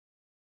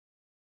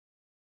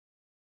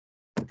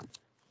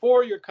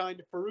for your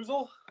kind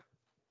perusal.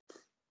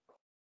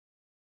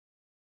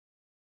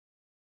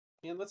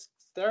 And let's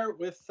start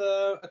with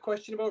a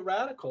question about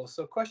radicals.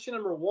 So question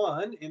number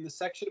 1 in the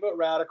section about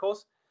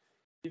radicals,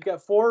 you've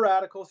got 4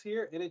 radicals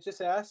here, and it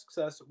just asks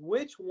us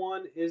which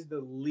one is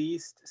the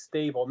least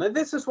stable. Now,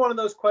 this is one of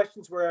those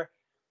questions where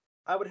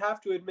I would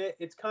have to admit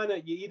it's kind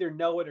of you either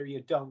know it or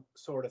you don't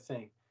sort of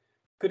thing.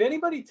 Could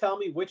anybody tell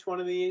me which one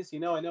of these, I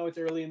know it's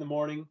early in the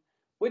morning,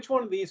 which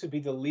one of these would be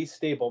the least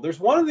stable? There's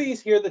one of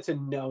these here that's a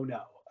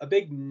no-no, a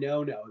big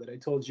no-no that I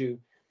told you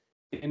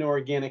in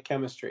organic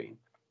chemistry.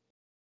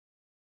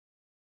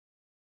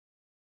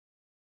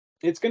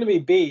 It's going to be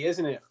B,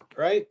 isn't it?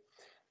 Right?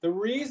 The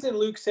reason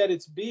Luke said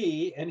it's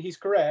B, and he's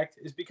correct,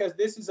 is because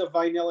this is a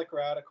vinylic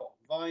radical.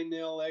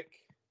 Vinylic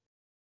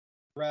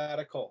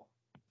radical.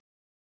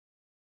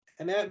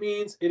 And that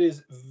means it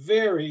is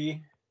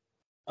very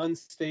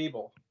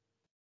unstable.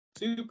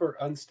 Super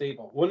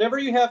unstable. Whenever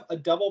you have a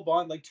double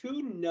bond, like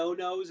 2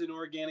 no-nos in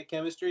organic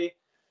chemistry,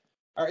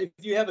 are if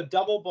you have a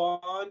double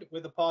bond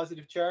with a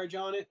positive charge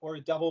on it or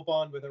a double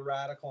bond with a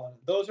radical on it.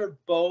 Those are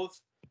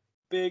both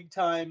big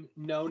time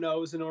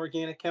no-nos in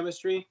organic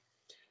chemistry.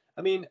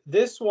 I mean,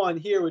 this one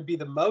here would be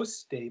the most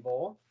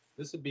stable.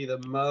 This would be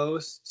the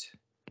most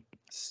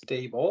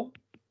stable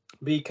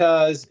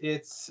because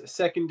it's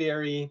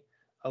secondary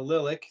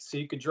allylic. So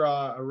you could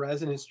draw a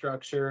resonance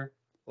structure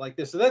like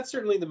this. So that's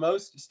certainly the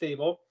most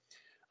stable.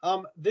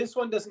 This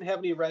one doesn't have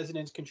any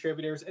resonance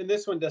contributors, and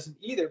this one doesn't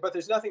either, but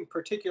there's nothing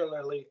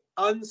particularly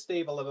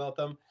unstable about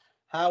them.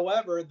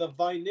 However, the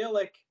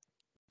vinylic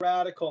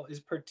radical is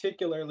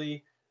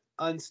particularly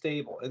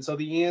unstable. And so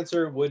the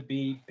answer would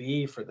be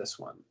B for this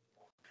one.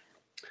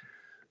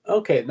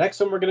 Okay, next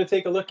one we're going to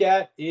take a look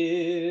at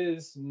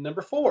is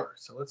number 4.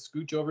 So let's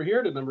scooch over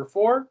here to number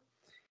 4.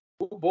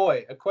 Oh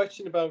boy, a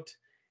question about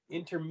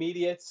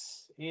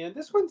intermediates. And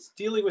this one's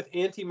dealing with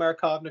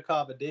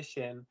anti-Markovnikov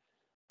addition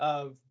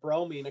of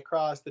bromine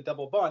across the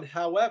double bond.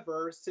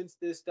 However, since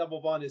this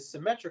double bond is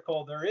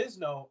symmetrical, there is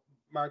no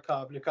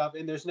Markovnikov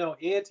and there's no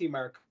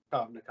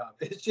anti-Markovnikov.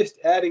 It's just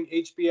adding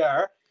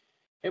HBr.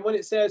 And when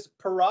it says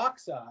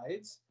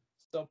peroxides,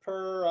 so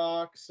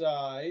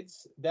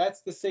peroxides,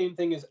 that's the same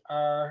thing as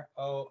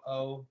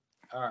ROOR.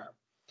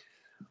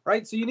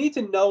 Right? So you need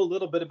to know a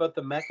little bit about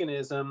the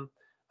mechanism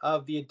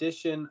of the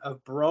addition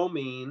of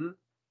bromine,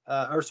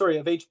 of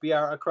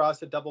HBr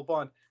across a double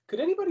bond. Could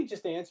anybody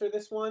just answer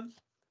this one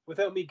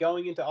without me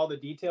going into all the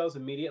details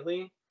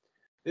immediately?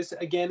 This,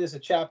 again, is a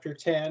chapter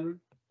 10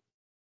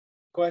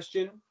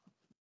 question.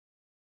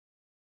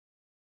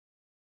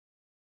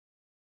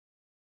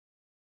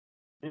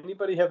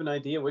 Anybody have an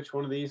idea which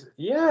one of these?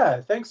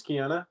 Yeah, thanks,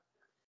 Kiana.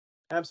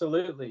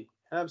 Absolutely,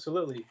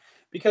 absolutely.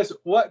 Because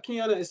what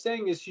Kiana is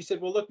saying is, she said,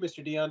 well, look,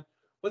 Mr. Dion,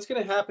 what's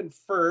going to happen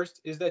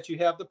first is that you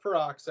have the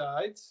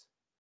peroxides,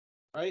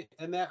 right?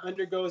 And that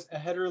undergoes a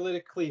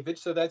heterolytic cleavage.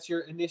 So that's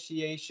your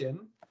initiation,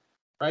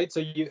 right?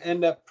 So you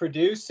end up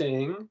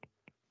producing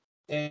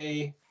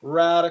a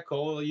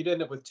radical. You'd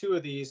end up with 2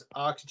 of these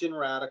oxygen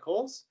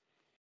radicals.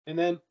 And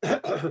then,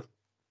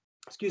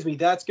 excuse me,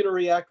 that's going to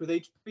react with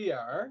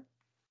HBr.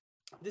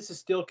 This is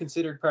still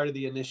considered part of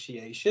the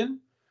initiation,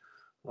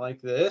 like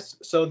this.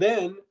 So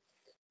then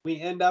we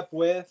end up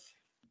with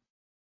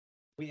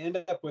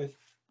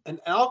an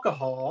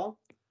alcohol,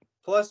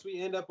 plus we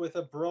end up with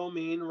a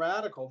bromine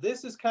radical.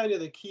 This is kind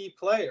of the key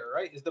player,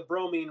 right? Is the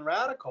bromine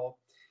radical.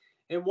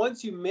 And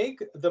once you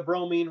make the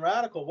bromine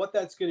radical, what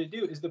that's going to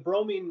do is the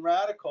bromine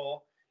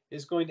radical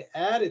is going to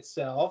add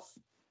itself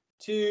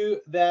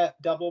to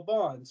that double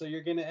bond. So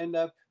you're going to end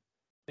up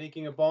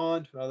making a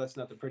bond. Well, that's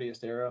not the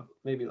prettiest arrow.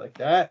 Maybe like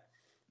that.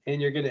 And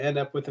you're going to end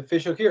up with a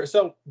fish hook here.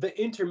 So the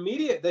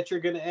intermediate that you're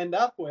going to end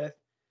up with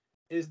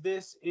is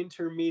this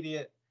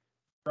intermediate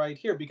right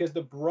here, because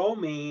the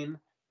bromine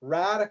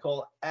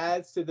radical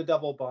adds to the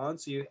double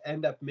bond. So you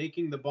end up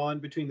making the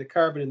bond between the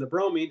carbon and the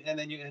bromine, and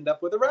then you end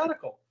up with a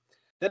radical.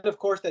 Then, of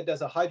course, that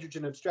does a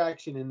hydrogen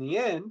abstraction in the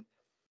end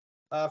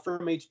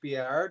from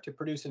HBr to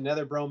produce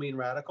another bromine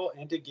radical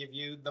and to give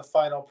you the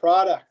final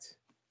product.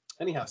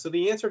 Anyhow, so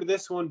the answer to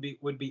this one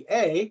would be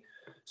A.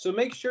 So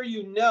make sure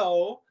you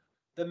know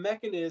the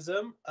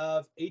mechanism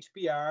of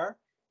HBr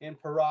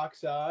and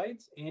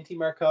peroxides,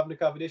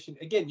 anti-Markovnikov addition.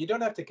 Again, you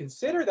don't have to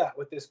consider that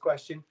with this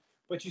question,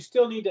 but you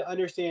still need to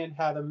understand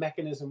how the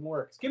mechanism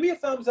works. Give me a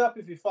thumbs up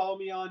if you follow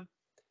me on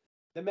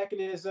the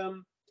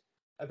mechanism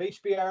of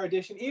HBr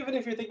addition. Even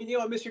if you're thinking,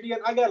 Mr. Dion,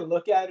 I got to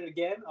look at it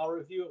again. I'll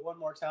review it one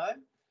more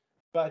time.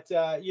 But,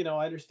 I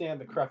understand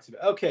the crux of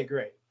it. Okay,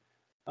 great.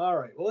 All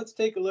right, well, let's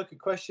take a look at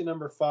question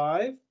number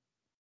 5.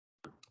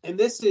 And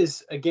this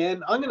is,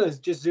 again, I'm going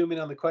to just zoom in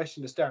on the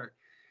question to start.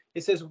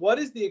 It says, what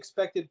is the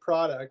expected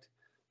product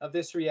of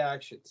this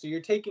reaction? So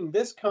you're taking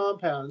this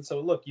compound.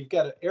 So look, you've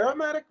got an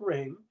aromatic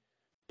ring.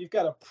 You've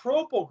got a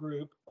propyl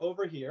group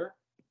over here,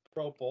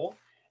 propyl.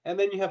 And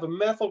then you have a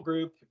methyl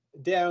group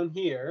down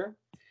here.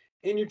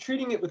 And you're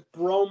treating it with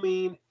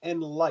bromine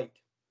and light.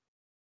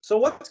 So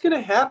what's going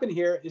to happen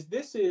here is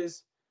this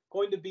is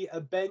going to be a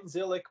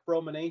benzylic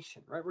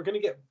bromination, right? We're going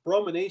to get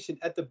bromination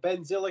at the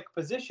benzylic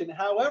position.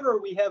 However,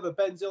 we have a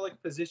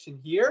benzylic position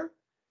here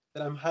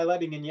that I'm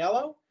highlighting in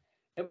yellow.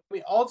 And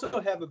we also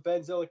have a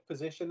benzylic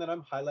position that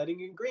I'm highlighting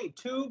in green,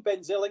 2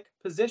 benzylic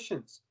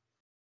positions.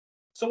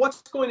 So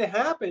what's going to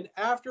happen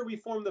after we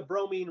form the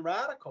bromine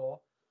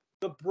radical?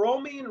 The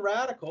bromine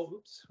radical,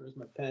 oops, where's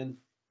my pen?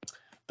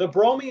 The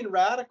bromine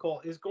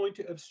radical is going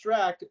to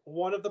abstract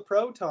one of the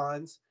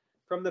protons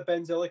from the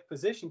benzylic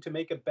position to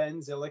make a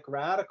benzylic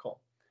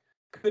radical.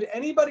 Could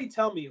anybody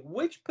tell me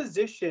which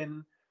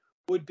position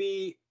would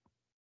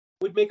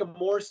make a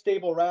more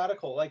stable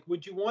radical? Like,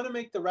 would you want to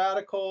make the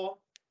radical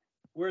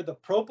where the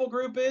propyl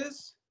group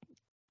is,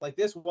 like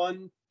this,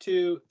 1,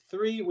 2,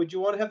 3? Would you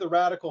want to have the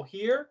radical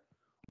here,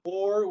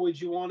 or would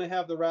you want to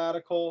have the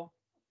radical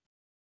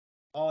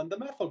on the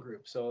methyl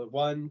group? So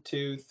 1,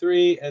 2,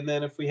 3, and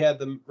then if we had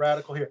the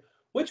radical here,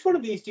 which one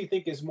of these do you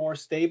think is more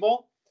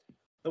stable?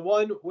 The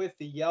one with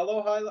the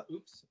yellow highlight,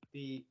 oops,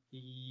 the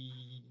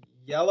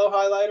yellow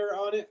highlighter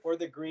on it, or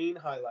the green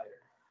highlighter?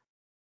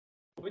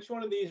 Which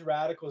one of these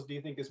radicals do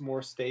you think is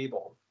more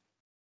stable?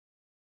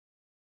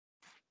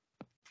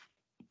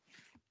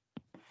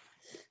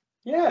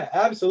 Yeah,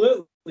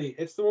 absolutely.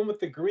 It's the one with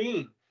the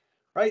green,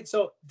 right?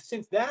 So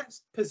since that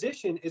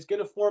position is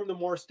going to form the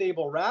more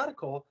stable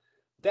radical,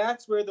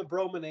 that's where the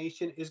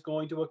bromination is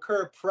going to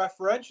occur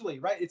preferentially,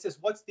 right? It says,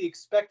 what's the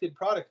expected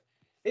product?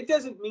 It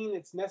doesn't mean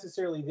it's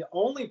necessarily the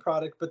only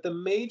product, but the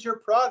major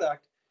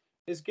product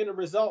is going to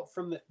result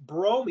from the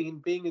bromine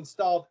being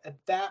installed at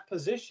that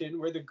position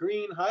where the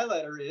green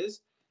highlighter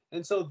is.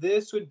 And so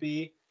this would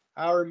be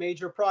our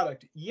major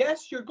product.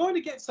 Yes, you're going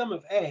to get some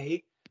of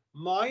A,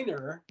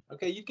 minor,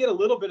 okay, you get a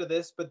little bit of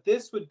this, but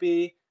this would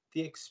be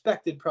the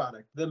expected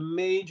product, the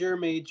major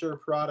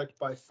product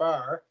by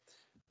far,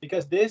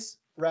 because this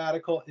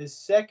radical is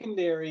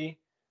secondary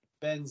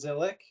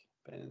benzylic,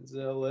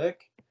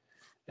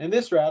 and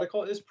this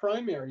radical is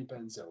primary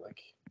benzylic.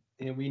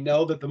 And we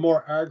know that the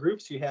more R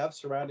groups you have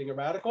surrounding a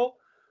radical,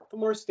 the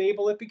more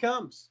stable it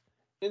becomes.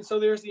 And so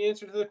there's the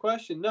answer to the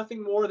question.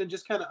 Nothing more than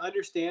just kind of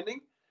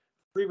understanding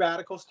free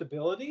radical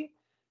stability.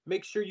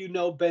 Make sure you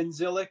know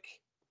benzylic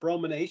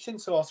bromination.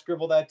 So I'll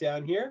scribble that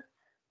down here.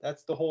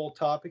 That's the whole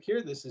topic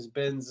here. This is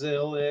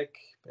benzylic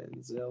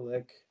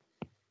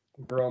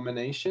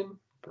bromination.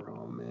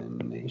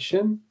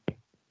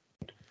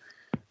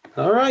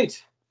 All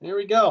right, there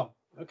we go.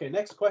 Okay,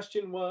 next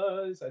question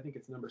was, I think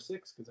it's number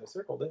 6 because I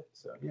circled it.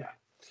 So yeah,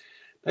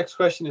 next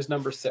question is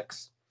number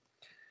 6.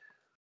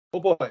 Oh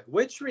boy,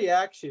 which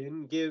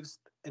reaction gives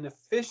an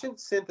efficient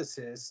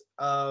synthesis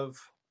of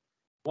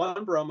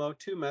 1-bromo,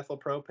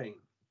 2-methylpropane?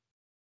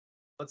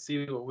 Let's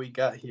see what we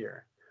got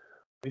here.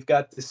 We've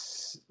got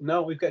this,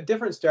 no, we've got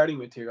different starting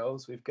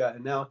materials. We've got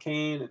an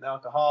alkane, an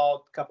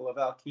alcohol, a couple of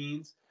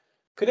alkenes.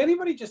 Could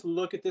anybody just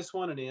look at this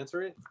one and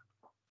answer it?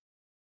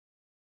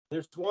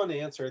 There's one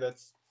answer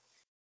that's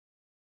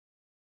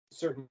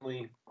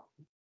certainly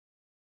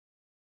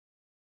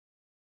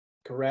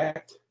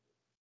correct.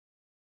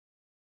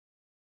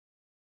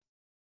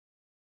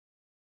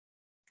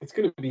 It's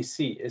going to be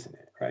C, isn't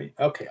it? Right?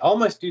 Okay, all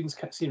my students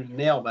seem to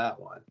nail that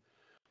one.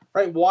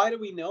 Right? Why do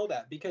we know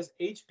that? Because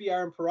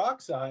HBr and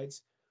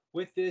peroxides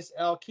with this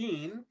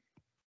alkene,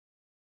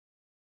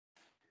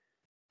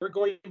 we're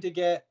going to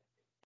get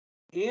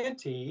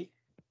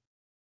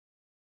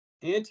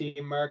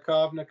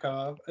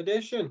anti-Markovnikov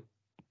addition.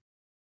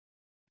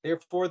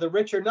 Therefore, the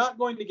rich are not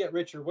going to get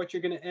richer. What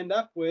you're going to end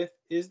up with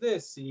is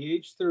this,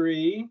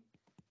 CH3,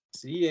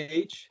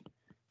 CH,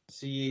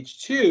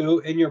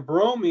 CH2, and your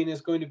bromine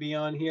is going to be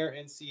on here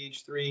and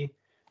CH3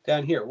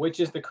 down here, which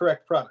is the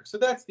correct product. So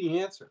that's the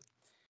answer.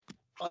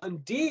 On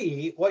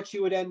D, what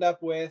you would end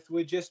up with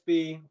would just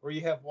be where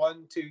you have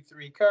 1, 2,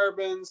 3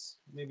 carbons.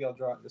 Maybe I'll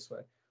draw it this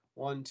way.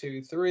 1,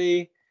 2,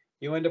 3.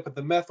 You end up with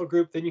the methyl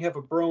group. Then you have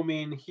a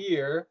bromine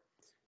here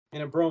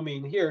and a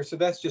bromine here. So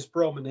that's just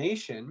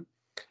bromination.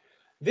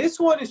 This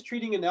one is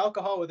treating an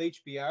alcohol with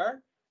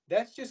HBr.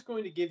 That's just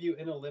going to give you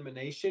an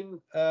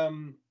elimination,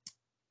 followed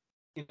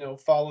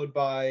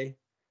by,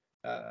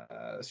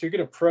 so you're going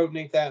to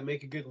protonate that and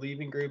make a good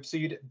leaving group. So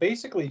you'd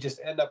basically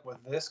just end up with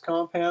this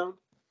compound.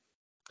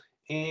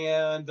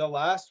 And the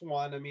last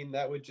one, I mean,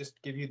 that would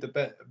just give you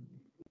the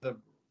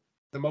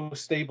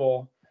most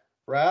stable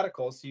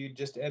radical. So you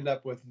just end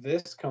up with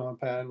this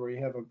compound where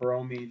you have a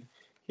bromine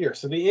here.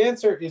 So the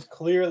answer is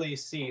clearly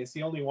C. It's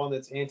the only one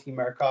that's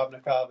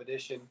anti-Markovnikov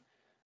addition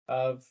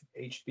of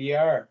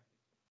HBr.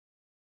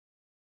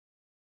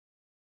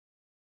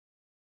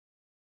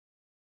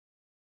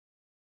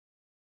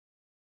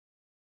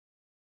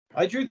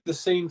 I drew the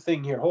same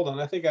thing here. Hold on,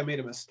 I think I made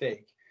a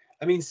mistake.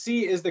 I mean,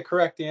 C is the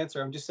correct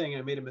answer. I'm just saying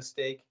I made a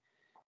mistake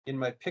in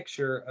my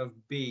picture of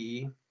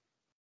B.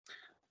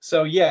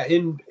 So yeah,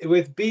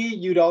 with B,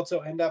 you'd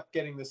also end up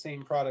getting the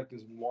same product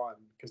as 1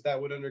 because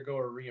that would undergo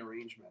a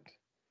rearrangement.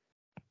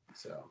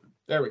 So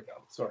there we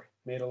go. Sorry,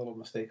 made a little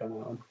mistake on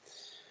that one.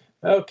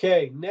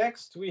 Okay,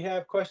 next we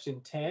have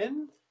question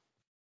 10.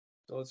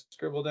 So let's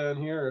scribble down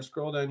here or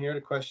scroll down here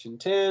to question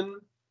 10.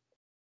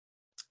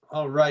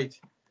 All right.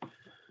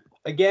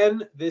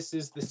 Again, this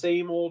is the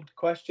same old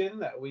question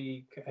that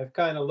we have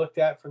kind of looked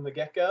at from the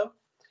get-go.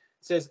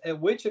 It says, at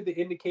which of the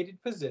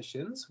indicated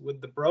positions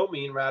would the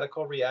bromine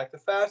radical react the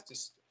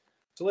fastest?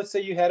 So let's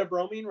say you had a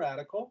bromine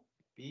radical,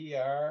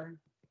 Br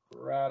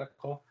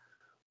radical.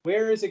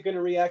 Where is it going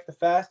to react the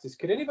fastest?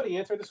 Could anybody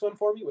answer this one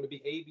for me? Would it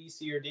be A, B,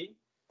 C, or D?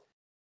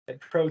 At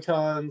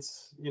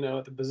protons,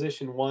 at the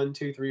position 1,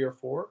 2, 3, or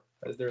 4,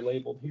 as they're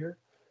labeled here.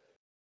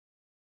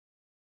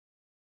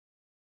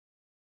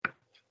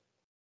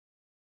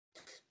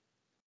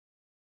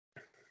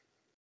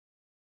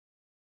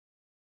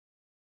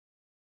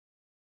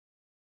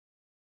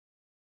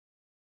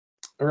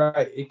 All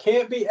right, it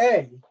can't be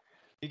A,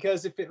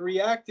 because if it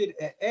reacted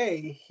at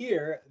A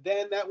here,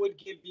 then that would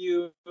give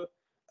you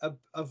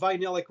a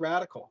vinylic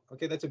radical.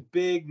 Okay, that's a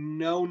big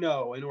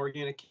no-no in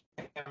organic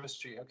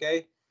chemistry.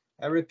 Okay,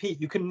 I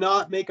repeat, you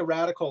cannot make a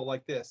radical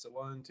like this. So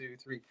 1, 2,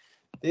 3.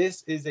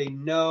 This is a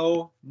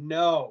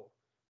no-no.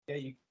 Okay,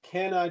 you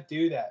cannot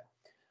do that.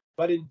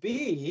 But in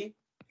B,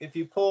 if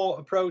you pull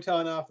a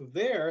proton off of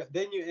there,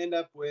 then you end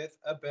up with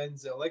a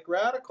benzylic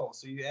radical.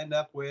 So you end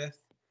up with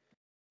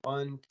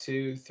 1,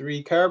 2,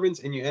 3 carbons,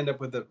 and you end up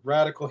with a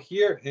radical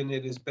here, and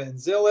it is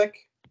benzylic.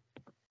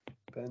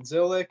 And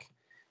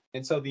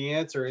so the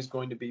answer is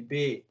going to be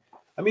B.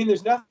 I mean,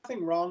 there's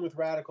nothing wrong with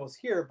radicals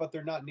here, but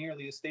they're not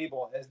nearly as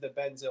stable as the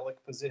benzylic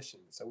position.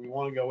 So we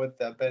want to go with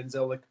the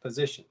benzylic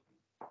position.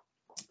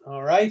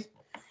 All right,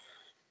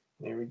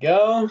 there we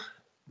go.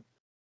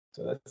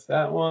 So that's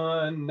that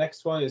one.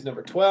 Next one is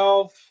number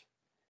 12.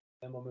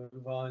 Then we'll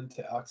move on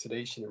to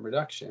oxidation and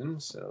reduction.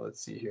 So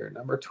let's see here,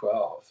 number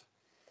 12.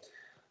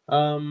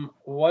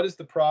 What is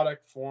the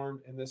product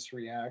formed in this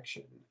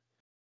reaction?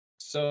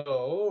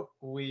 So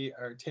we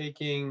are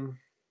taking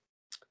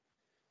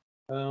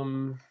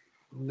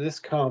this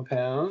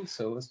compound.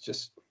 So let's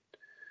just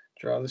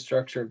draw the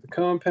structure of the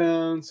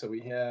compound. So we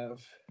have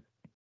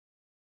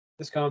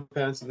this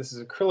compound. So this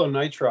is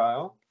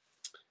acrylonitrile.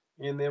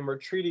 And then we're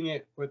treating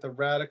it with a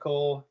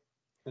radical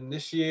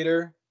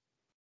initiator.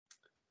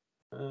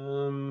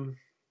 I'm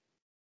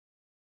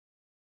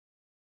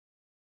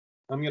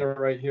going to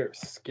write here,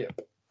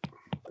 skip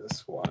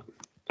this one.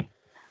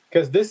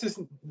 Because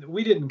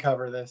we didn't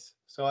cover this.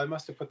 So I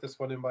must have put this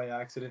one in by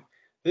accident.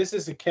 This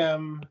is a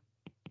CHEM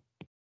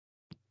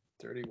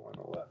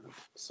 3111.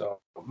 So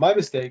my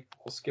mistake.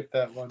 We'll skip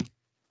that one.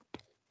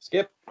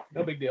 Skip.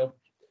 No big deal.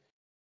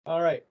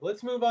 All right.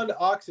 Let's move on to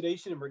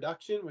oxidation and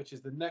reduction, which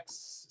is the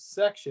next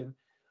section.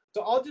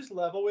 So I'll just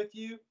level with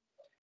you.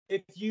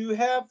 If you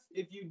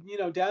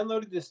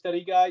downloaded the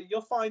study guide,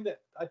 you'll find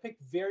that I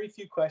picked very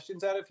few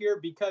questions out of here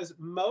because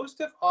most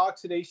of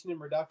oxidation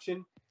and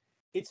reduction,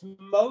 it's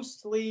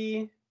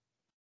mostly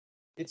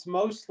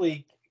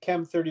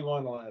Chem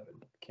 3111.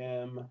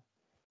 Chem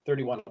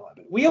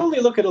 3111. We only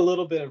look at a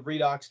little bit of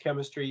redox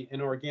chemistry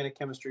and organic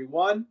chemistry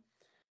 1,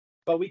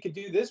 but we could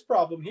do this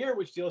problem here,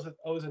 which deals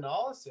with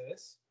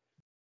ozonolysis.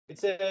 It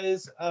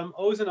says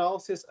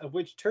ozonolysis of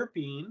which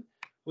terpene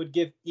would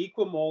give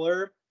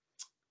equimolar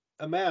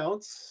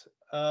amounts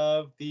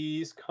of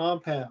these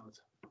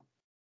compounds.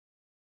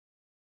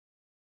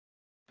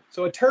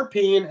 So a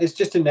terpene is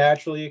just a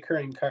naturally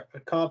occurring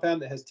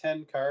compound that has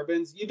 10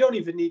 carbons. You don't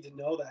even need to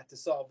know that to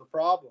solve the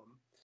problem.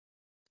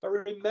 But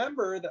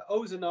remember, the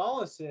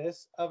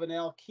ozonolysis of an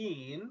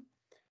alkene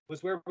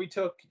was where we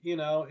took,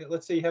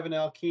 let's say you have an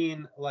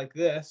alkene like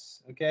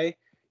this, okay?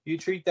 You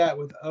treat that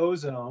with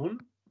ozone,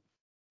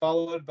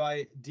 followed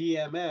by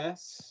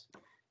DMS,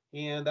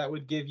 and that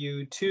would give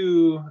you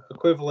 2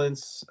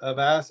 equivalents of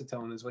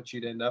acetone is what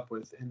you'd end up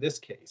with in this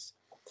case.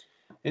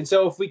 And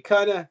so if we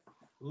kind of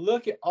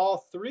look at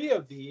all 3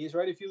 of these,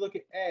 right? If you look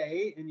at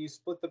A and you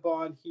split the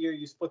bond here,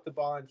 you split the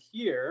bond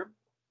here,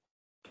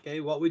 okay,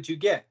 what would you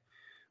get?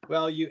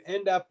 Well, you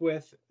end up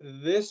with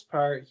this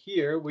part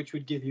here, which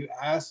would give you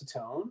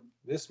acetone,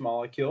 this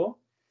molecule.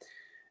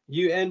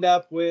 You end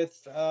up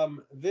with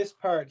this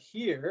part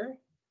here,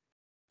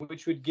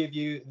 which would give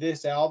you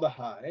this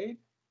aldehyde.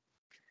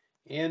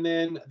 And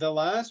then the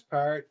last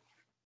part,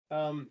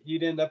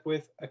 you'd end up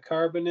with a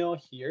carbonyl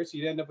here. So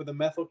you'd end up with a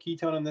methyl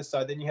ketone on this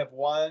side. Then you have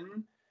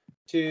 1,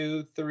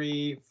 2,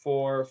 3,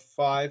 4,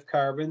 5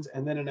 carbons,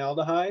 and then an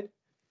aldehyde.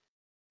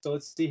 So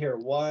let's see here.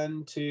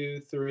 1, 2,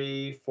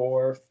 3,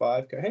 4,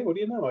 5. Hey, what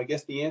do you know? I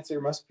guess the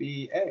answer must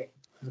be A.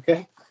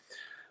 Okay.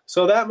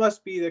 So that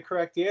must be the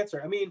correct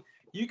answer. I mean,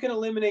 you can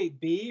eliminate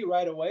B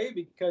right away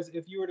because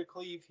if you were to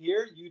cleave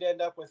here, you'd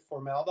end up with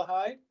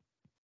formaldehyde.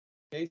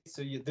 Okay,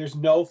 so there's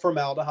no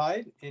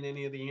formaldehyde in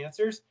any of the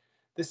answers.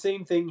 The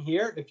same thing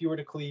here. If you were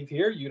to cleave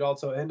here, you'd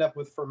also end up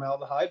with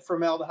formaldehyde.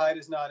 Formaldehyde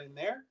is not in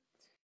there.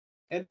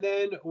 And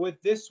then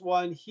with this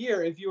one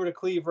here, if you were to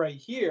cleave right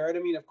here, and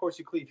I mean, of course,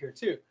 you cleave here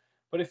too.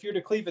 But if you were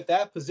to cleave at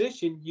that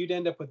position, you'd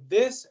end up with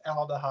this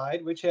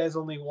aldehyde, which has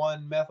only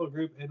 1 methyl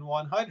group and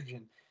 1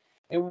 hydrogen.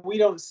 And we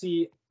don't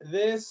see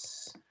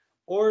this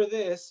or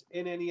this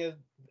in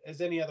as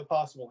any other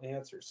possible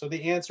answer. So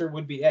the answer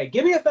would be A.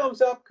 Give me a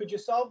thumbs up. Could you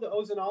solve the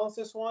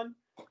ozonolysis one?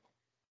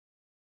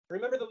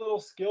 Remember the little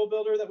skill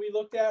builder that we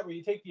looked at where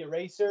you take the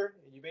eraser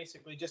and you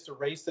basically just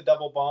erase the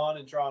double bond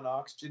and draw an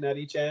oxygen at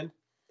each end?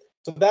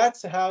 So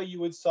that's how you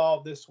would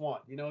solve this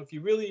one. You know, if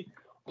you really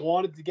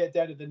wanted to get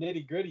down to the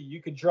nitty gritty,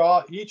 you could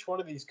draw each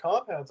one of these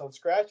compounds on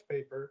scratch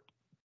paper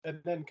and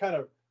then kind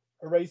of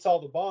erase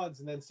all the bonds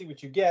and then see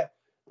what you get.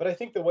 But I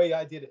think the way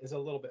I did it is a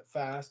little bit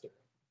faster.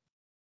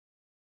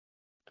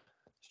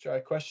 Let's try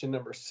question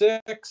number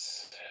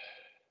 6.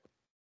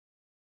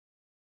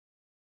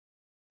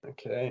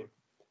 Okay.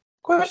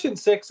 Question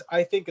 6,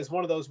 I think, is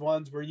one of those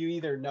ones where you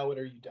either know it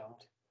or you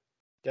don't.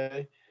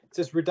 Okay. It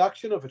says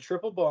reduction of a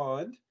triple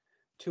bond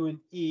to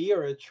an E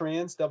or a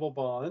trans double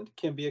bond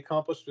can be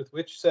accomplished with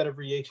which set of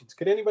reagents?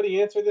 Could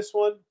anybody answer this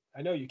one?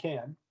 I know you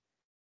can.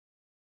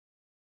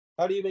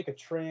 How do you make a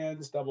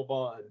trans double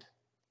bond?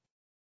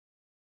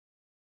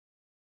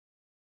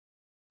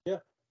 Yeah,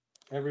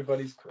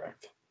 everybody's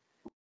correct.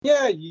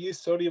 Yeah, you use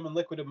sodium and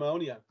liquid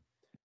ammonia.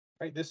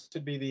 Right, this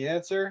should be the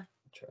answer.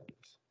 Try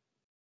this.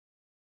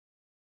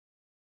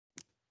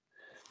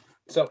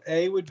 So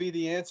A would be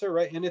the answer,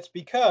 right? And it's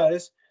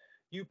because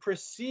you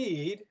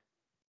proceed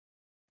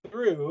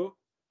through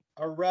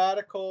a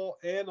radical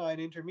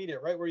anion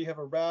intermediate, right? Where you have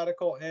a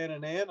radical and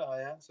an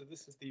anion. So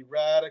this is the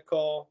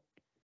radical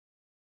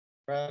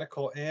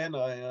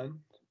anion,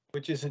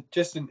 which isn't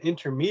just an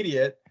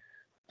intermediate,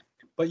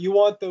 but you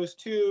want those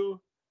two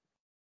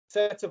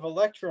sets of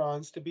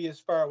electrons to be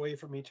as far away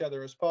from each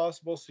other as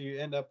possible, so you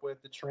end up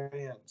with the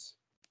trans.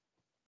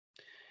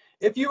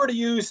 If you were to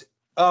use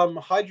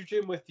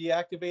hydrogen with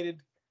deactivated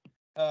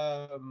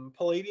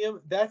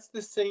palladium, that's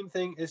the same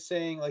thing as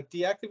saying, like,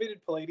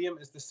 deactivated palladium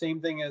is the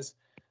same thing as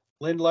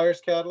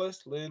Lindlar's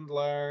catalyst,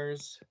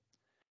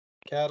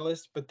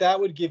 but that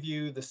would give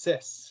you the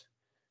cis.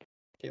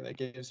 Okay, that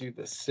gives you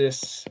the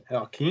cis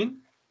alkene.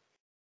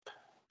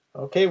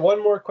 Okay,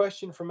 one more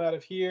question from out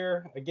of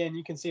here. Again,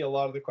 you can see a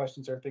lot of the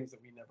questions are things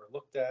that we never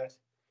looked at.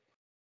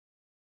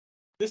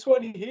 This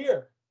one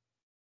here.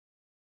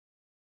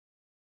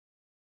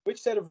 Which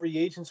set of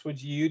reagents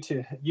would you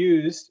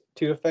use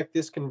to affect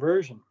this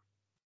conversion?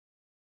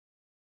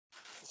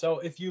 So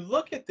if you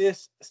look at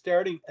this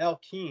starting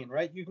alkene,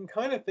 right, you can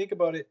kind of think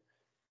about it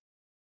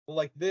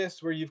like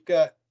this, where you've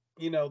got,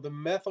 you know, the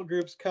methyl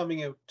groups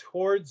coming out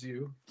towards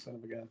you. Son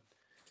of a gun.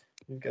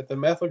 You've got the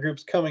methyl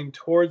groups coming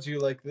towards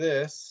you like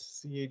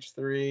this,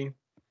 CH3,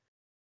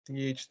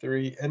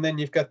 CH3, and then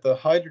you've got the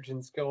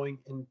hydrogens going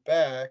in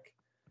back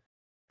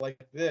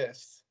like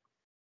this,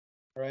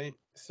 right?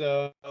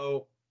 So,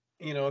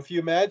 you know, if you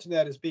imagine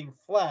that as being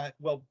flat,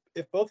 well,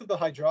 if both of the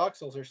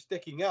hydroxyls are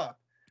sticking up,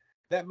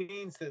 that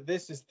means that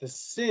this is the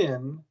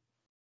syn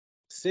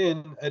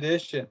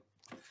addition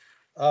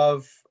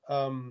of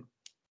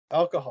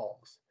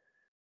alcohols.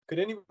 Could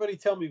anybody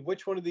tell me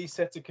which one of these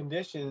sets of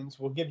conditions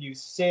will give you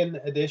syn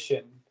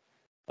addition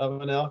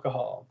of an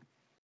alcohol?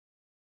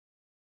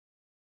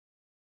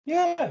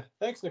 Yeah,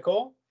 thanks,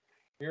 Nicole.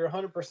 You're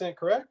 100%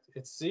 correct.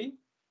 It's C.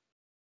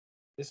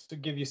 This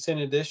would give you syn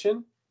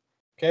addition,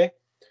 okay?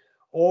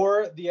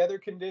 Or the other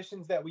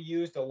conditions that we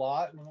used a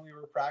lot when we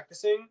were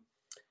practicing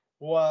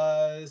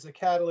was a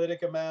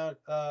catalytic amount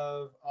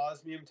of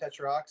osmium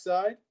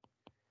tetroxide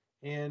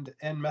and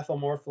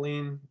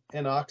N-methylmorpholine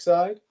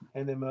N-oxide,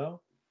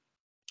 NMO.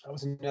 That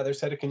was another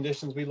set of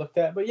conditions we looked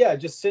at. But yeah,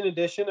 just syn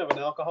addition of an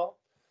alcohol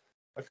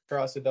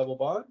across a double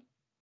bond.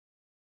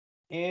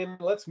 And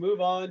let's move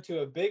on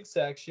to a big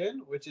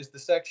section, which is the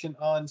section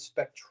on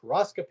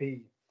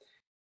spectroscopy.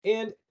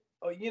 And,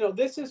 you know,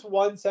 this is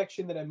one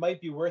section that it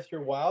might be worth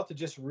your while to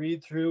just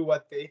read through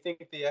what they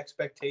think the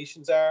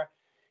expectations are.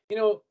 You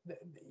know,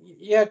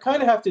 you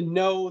kind of have to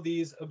know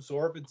these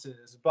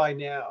absorbances by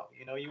now.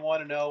 You know, you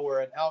want to know where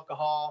an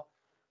alcohol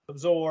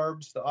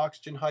absorbs the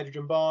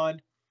oxygen-hydrogen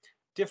bond,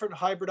 different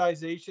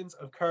hybridizations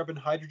of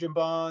carbon-hydrogen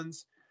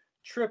bonds,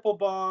 triple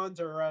bonds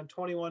are around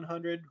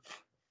 2100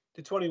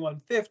 to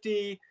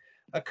 2150.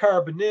 A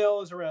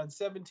carbonyl is around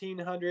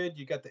 1700.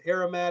 You got the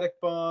aromatic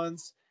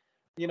bonds.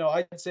 You know,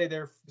 I'd say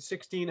they're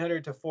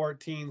 1600 to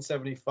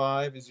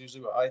 1475 is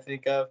usually what I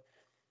think of.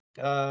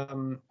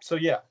 So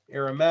yeah,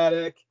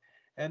 aromatic.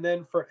 And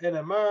then for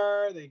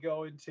NMR, they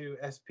go into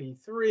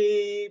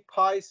sp3,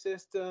 pi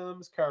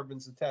systems,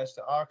 carbons attached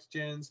to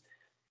oxygens.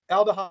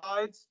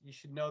 Aldehydes, you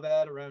should know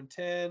that, around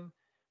 10.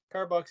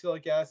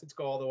 Carboxylic acids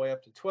go all the way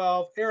up to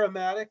 12.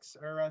 Aromatics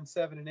are around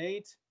 7 and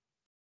 8.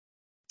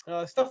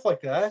 Stuff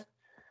like that.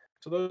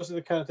 So those are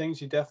the kind of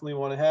things you definitely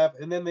want to have.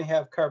 And then they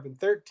have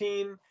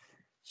carbon-13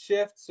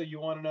 shifts. So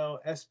you want to know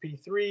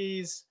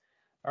sp3s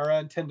are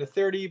around 10 to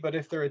 30. But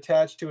if they're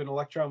attached to an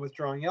electron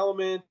withdrawing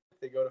element,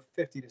 they go to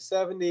 50 to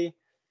 70.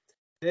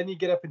 Then you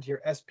get up into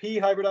your sp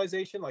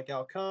hybridization, like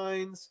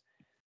alkynes.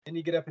 Then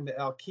you get up into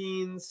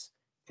alkenes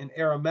and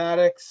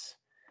aromatics.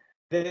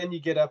 Then you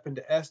get up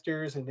into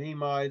esters and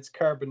amides,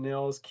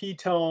 carbonyls,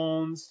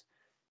 ketones.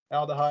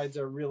 Aldehydes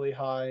are really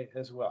high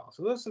as well.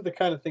 So those are the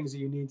kind of things that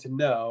you need to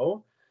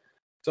know.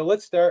 So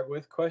let's start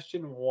with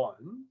question 1.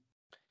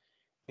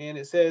 And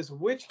it says,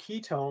 which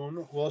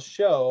ketone will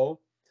show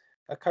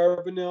a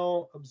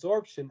carbonyl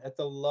absorption at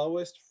the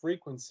lowest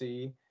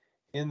frequency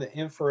in the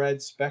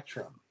infrared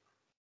spectrum.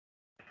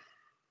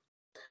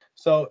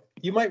 So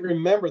you might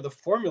remember the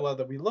formula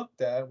that we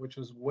looked at, which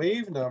was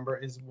wave number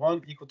is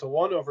equal to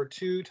 1 over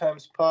 2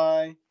 times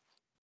pi,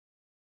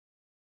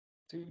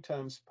 2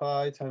 times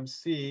pi times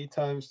c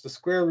times the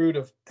square root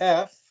of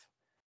f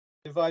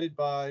divided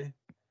by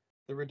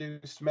the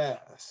reduced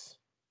mass.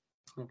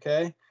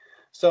 Okay,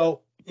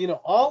 so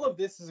all of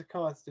this is a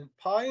constant.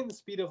 Pi and the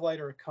speed of light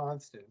are a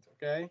constant.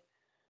 Okay,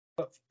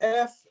 but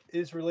f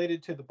is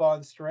related to the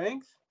bond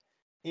strength,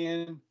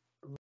 and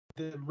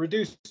the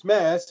reduced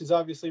mass is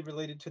obviously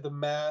related to the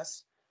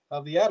mass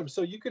of the atom.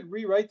 So you could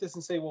rewrite this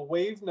and say, well,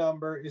 wave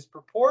number is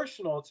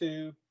proportional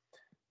to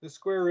the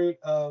square root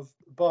of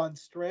bond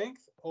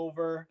strength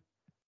over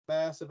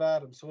mass of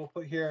atoms. So we'll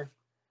put here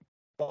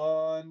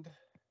bond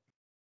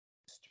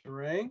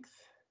strength,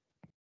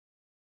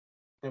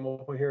 and we'll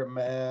put here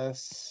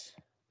mass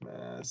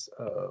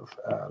of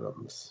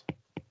atoms.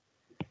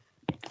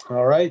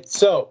 All right,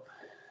 so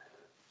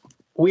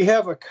we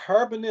have a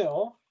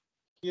carbonyl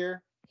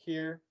here,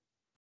 here,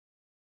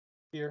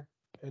 here,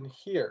 and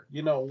here.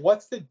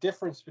 What's the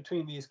difference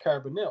between these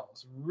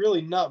carbonyls?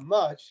 Really not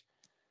much,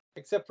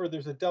 except for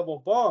there's a double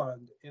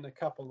bond in a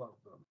couple of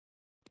them.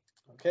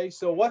 Okay,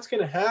 so what's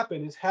going to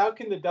happen is, how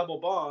can the double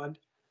bond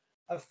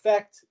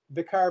affect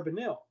the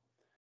carbonyl?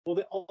 Well,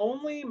 the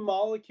only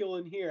molecule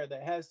in here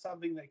that has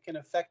something that can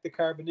affect the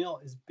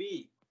carbonyl is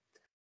B.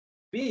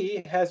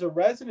 B has a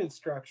resonance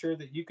structure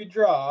that you could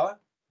draw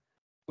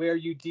where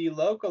you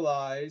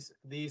delocalize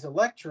these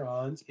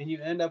electrons and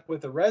you end up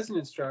with a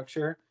resonance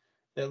structure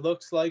that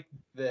looks like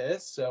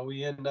this. So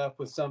we end up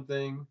with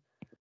something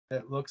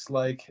that looks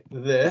like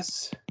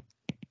this,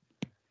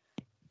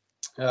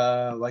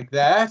 like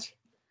that.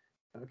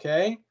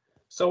 Okay,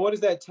 so what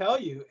does that tell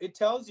you? It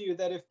tells you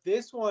that if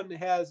this one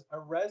has a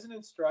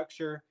resonance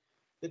structure,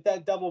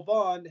 that double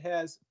bond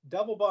has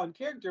double bond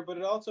character, but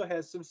it also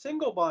has some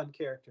single bond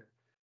character.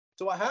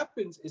 So what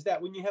happens is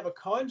that when you have a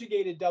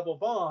conjugated double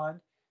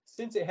bond,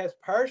 since it has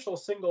partial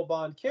single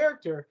bond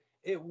character,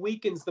 it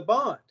weakens the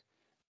bond.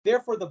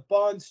 Therefore, the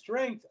bond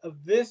strength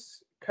of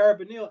this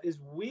carbonyl is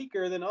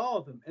weaker than all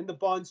of them, and the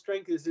bond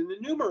strength is in the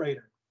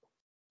numerator.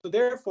 So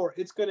therefore,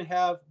 it's going to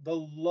have the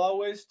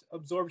lowest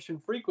absorption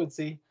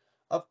frequency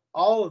of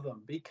all of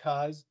them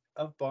because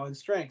of bond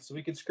strength. So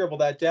we can scribble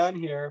that down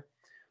here.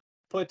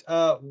 Put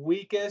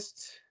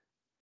weakest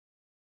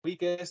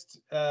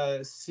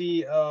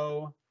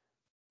CO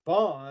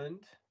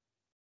bond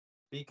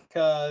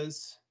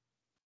because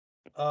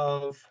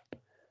of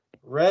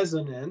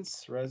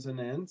resonance,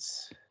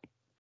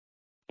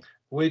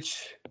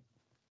 which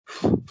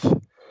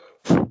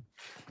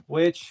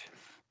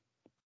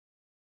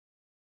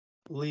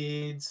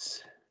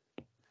leads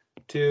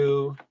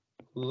to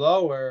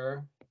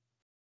lower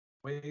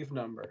wave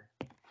number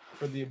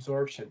for the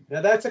absorption.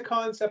 Now that's a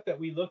concept that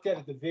we looked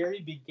at the very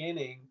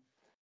beginning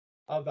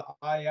of the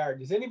IR.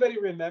 Does anybody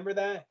remember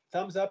that?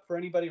 Thumbs up for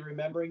anybody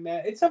remembering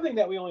that. It's something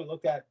that we only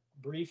looked at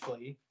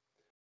briefly,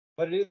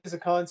 but it is a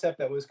concept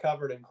that was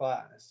covered in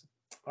class.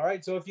 All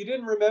right, so if you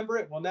didn't remember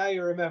it, well, now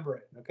you remember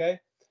it, okay?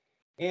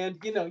 And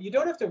you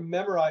don't have to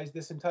memorize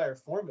this entire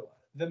formula.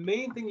 The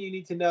main thing you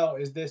need to know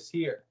is this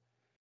here,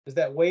 is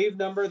that wave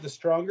number, the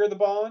stronger the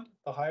bond,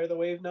 the higher the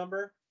wave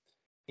number,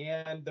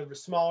 and the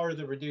smaller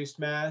the reduced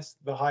mass,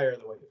 the higher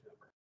the wave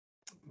number.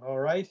 All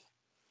right,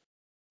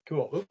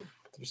 cool. Oops,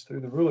 just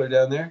threw the ruler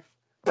down there.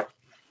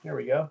 Here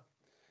we go.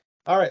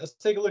 All right, let's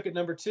take a look at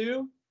number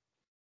 2.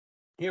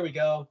 Here we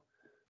go.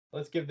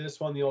 Let's give this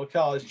one the old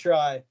college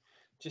try. It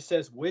just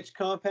says, which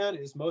compound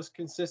is most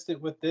consistent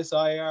with this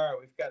IR?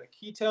 We've got a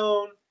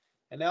ketone,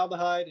 an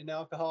aldehyde, an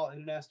alcohol,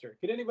 and an ester.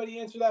 Could anybody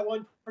answer that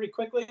one pretty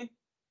quickly?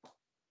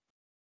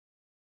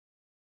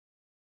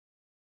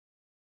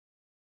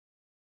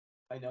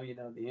 I know you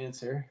know the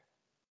answer.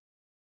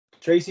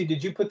 Tracy,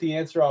 did you put the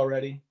answer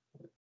already?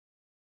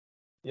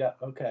 Yeah,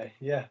 okay.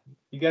 Yeah,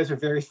 you guys are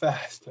very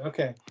fast.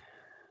 Okay,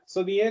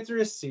 so the answer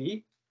is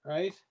C,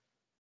 right?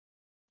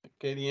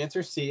 Okay, the answer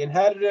is C. And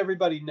how did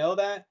everybody know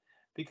that?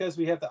 Because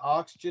we have the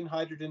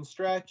oxygen-hydrogen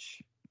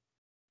stretch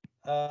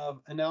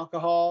of an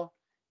alcohol.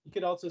 You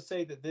could also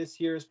say that this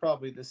here is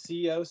probably the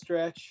CO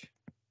stretch.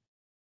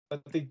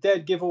 But the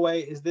dead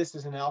giveaway is this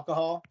is an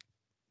alcohol.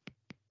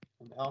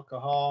 An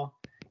alcohol.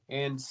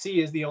 And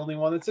C is the only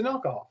one that's an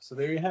alcohol. So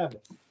there you have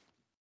it.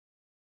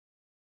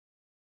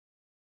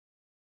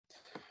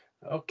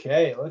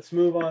 Okay, let's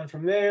move on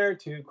from there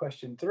to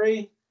question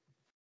 3,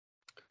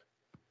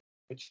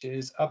 which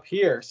is up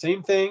here.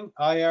 Same thing,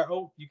 IR.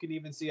 Oh, you can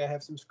even see I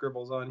have some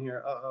scribbles on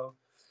here. Uh-oh.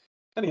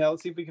 Anyhow,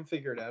 let's see if we can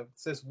figure it out. It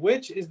says,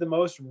 which is the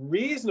most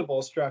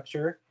reasonable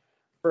structure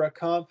for a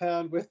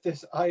compound with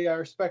this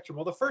IR spectrum?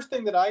 Well, the first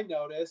thing that I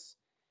notice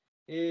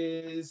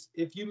is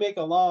if you make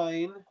a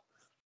line,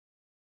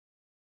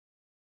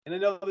 and I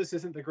know this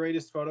isn't the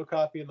greatest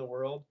photocopy in the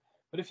world,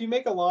 but if you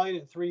make a line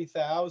at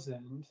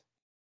 3000,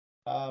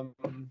 and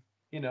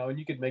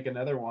you could make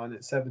another one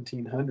at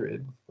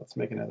 1700. Let's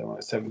make another one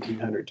at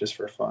 1700 just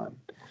for fun.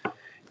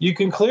 You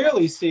can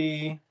clearly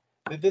see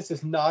that this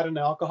is not an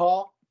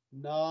alcohol,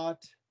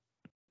 not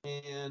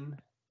an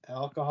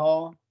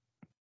alcohol.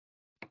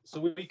 So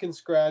we can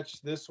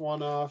scratch this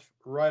one off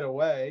right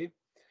away.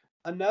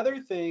 Another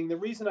thing, the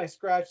reason I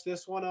scratched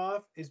this one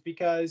off is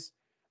because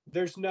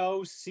there's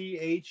no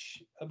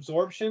CH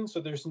absorption. So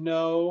there's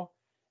no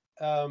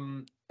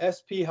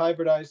SP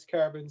hybridized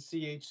carbon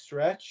CH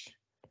stretch,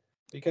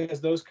 because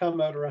those come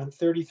out around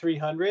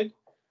 3,300.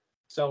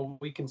 So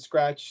we can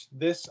scratch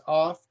this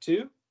off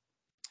too.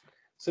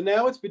 So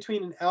now it's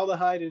between an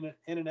aldehyde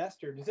and an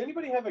ester. Does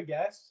anybody have a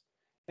guess?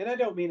 And I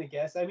don't mean a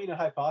guess, I mean a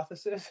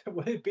hypothesis.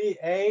 Would it be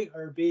A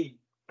or B?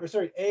 Or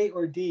sorry, A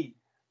or D?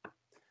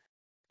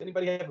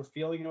 Anybody have a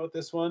feeling about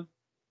this one?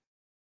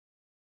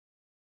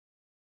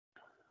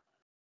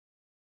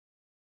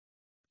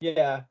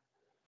 Yeah,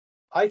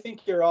 I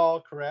think you're all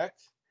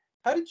correct.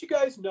 How did you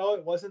guys know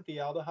it wasn't the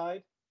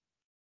aldehyde?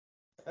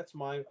 That's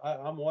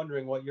I'm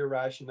wondering what your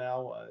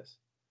rationale was.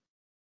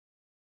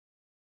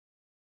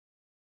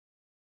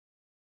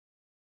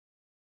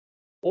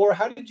 Or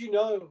how did you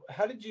know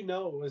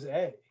it was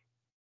A?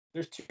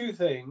 There's two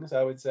things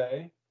I would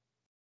say.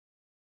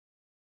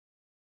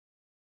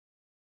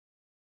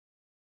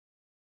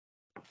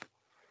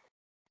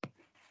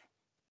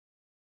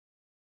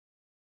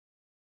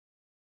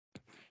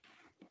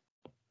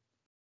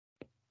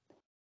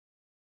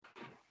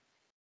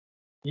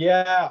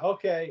 Yeah,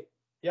 okay.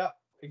 Yeah,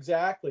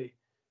 exactly.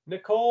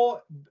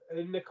 Nicole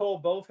and Nicole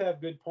both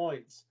have good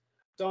points.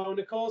 So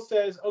Nicole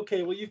says,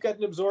 okay, well, you've got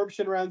an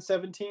absorption around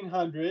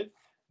 1700.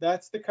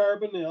 That's the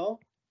carbonyl.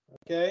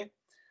 Okay.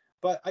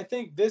 But I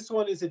think this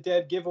one is a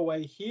dead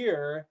giveaway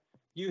here.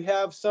 You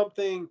have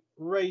something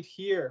right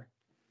here,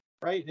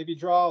 right? If you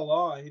draw a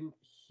line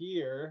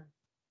here,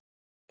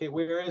 okay,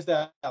 where is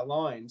that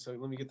line? So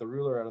let me get the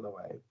ruler out of the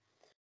way.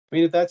 I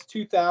mean, if that's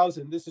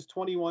 2000, this is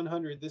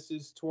 2100, this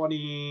is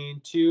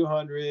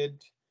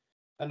 2200.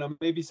 I don't know,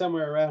 maybe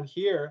somewhere around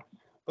here.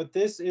 But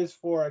this is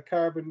for a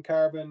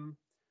carbon-carbon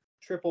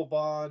triple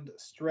bond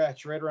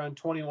stretch, right around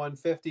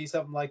 2150,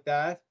 something like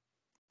that.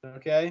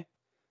 Okay.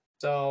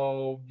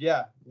 So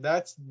yeah,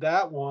 that's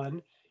that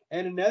one.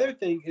 And another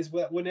thing is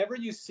whenever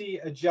you see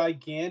a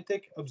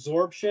gigantic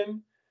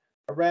absorption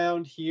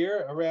around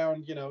here,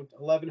 around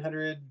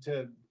 1100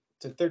 to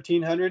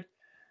 1300,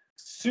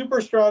 super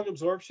strong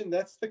absorption.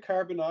 That's the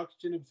carbon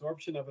oxygen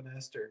absorption of an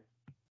ester.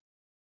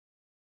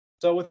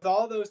 So with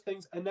all those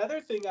things,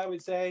 another thing I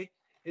would say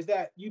is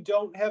that you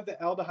don't have the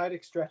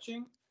aldehydic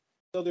stretching.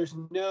 So there's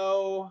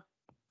no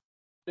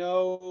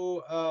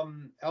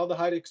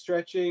aldehydic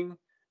stretching,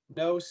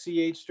 no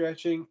CH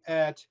stretching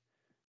at,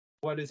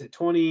 what is it,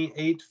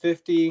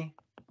 2850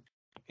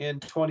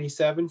 and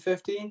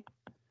 2750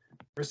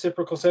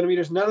 reciprocal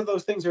centimeters. None of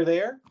those things are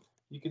there.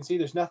 You can see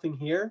there's nothing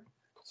here.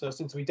 So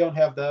since we don't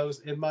have those,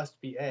 it must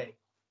be A.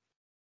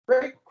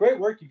 Great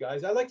work, you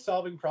guys. I like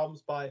solving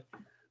problems by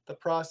the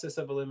process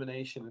of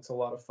elimination. It's a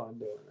lot of fun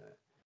doing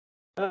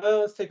that.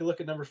 Let's take a look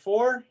at number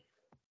 4.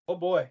 Oh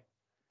boy.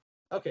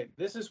 Okay,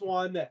 this is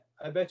one that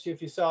I bet you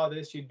if you saw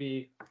this, you'd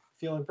be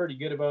feeling pretty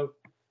good about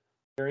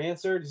your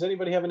answer. Does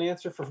anybody have an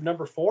answer for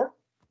number 4?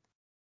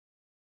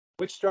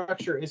 Which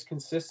structure is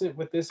consistent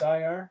with this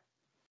IR?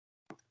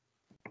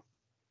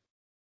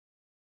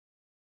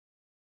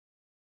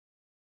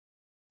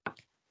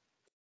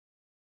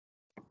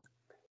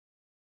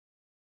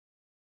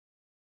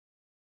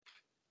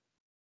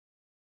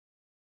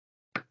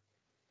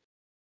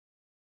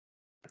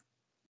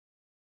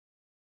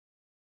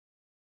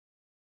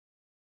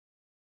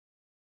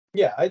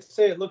 Yeah, I'd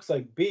say it looks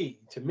like B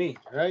to me,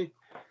 right?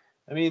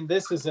 I mean,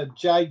 this is a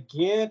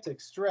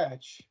gigantic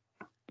stretch.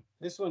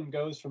 This one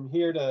goes from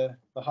here to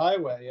the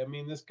highway. I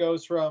mean, this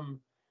goes from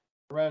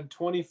around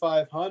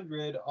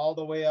 2,500 all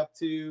the way up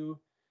to,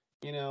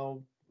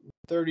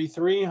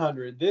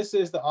 3,300. This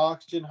is the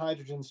oxygen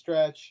hydrogen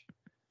stretch.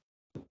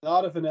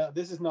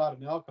 This is not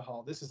an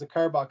alcohol. This is a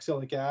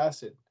carboxylic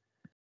acid.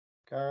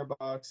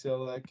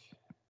 Carboxylic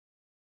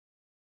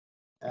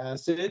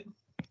acid.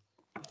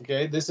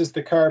 Okay, this is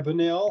the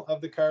carbonyl of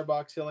the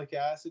carboxylic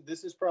acid.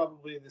 This is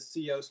probably the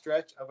CO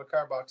stretch of a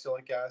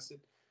carboxylic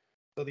acid.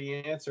 So the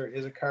answer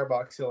is a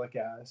carboxylic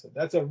acid.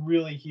 That's a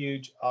really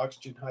huge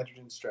oxygen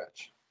hydrogen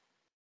stretch.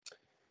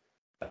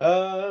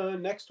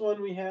 Next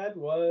one we had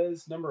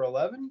was number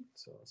 11.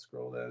 So let's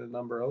scroll down to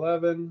number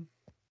 11.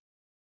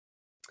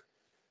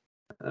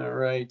 All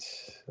right,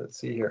 let's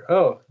see here.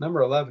 Oh, number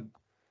 11.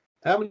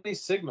 How many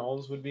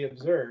signals would be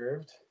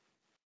observed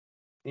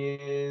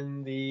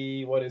in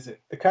the, what is it?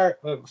 The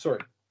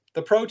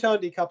proton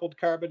decoupled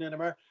carbon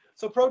NMR.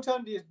 So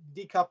proton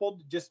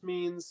decoupled just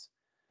means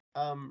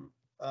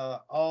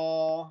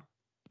all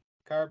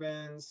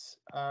carbons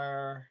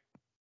are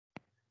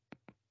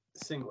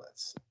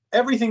singlets.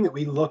 Everything that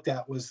we looked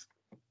at was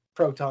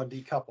proton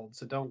decoupled,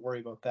 so don't worry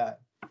about that.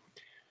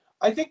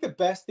 I think the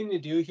best thing to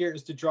do here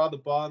is to draw the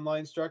bond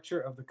line structure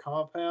of the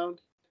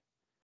compound,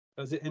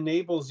 because it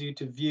enables you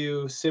to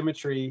view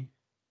symmetry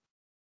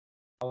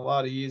a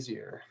lot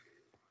easier.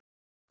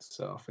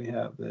 So if we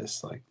have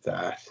this like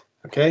that,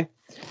 okay?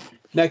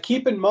 Now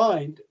keep in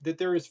mind that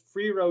there is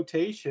free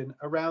rotation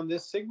around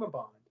this sigma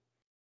bond.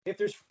 If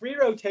there's free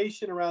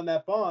rotation around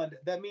that bond,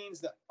 that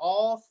means that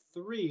all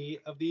three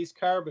of these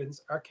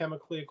carbons are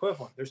chemically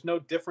equivalent. There's no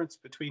difference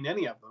between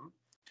any of them.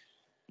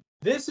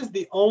 This is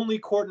the only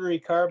quaternary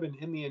carbon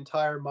in the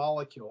entire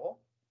molecule.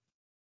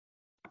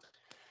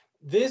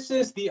 This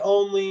is the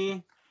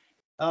only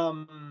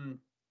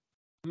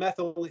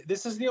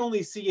this is the only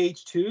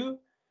CH2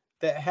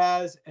 that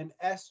has an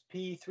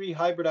sp3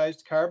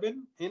 hybridized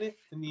carbon in it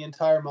in the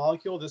entire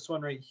molecule, this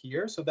one right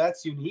here. So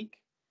that's unique.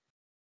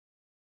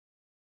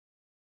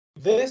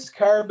 This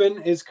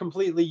carbon is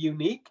completely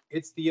unique.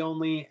 It's the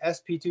only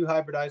sp2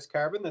 hybridized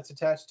carbon that's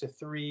attached to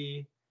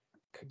 3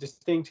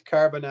 distinct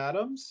carbon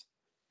atoms.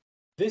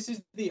 This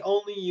is the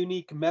only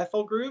unique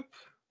methyl group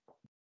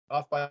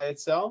off by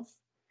itself.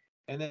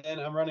 And then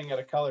I'm running out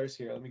of colors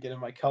here. Let me get in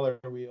my color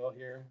wheel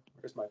here.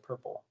 Where's my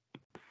purple?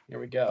 Here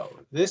we go.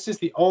 This is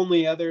the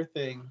only other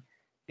thing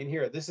in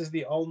here. This is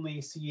the only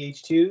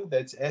CH2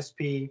 that's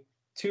sp2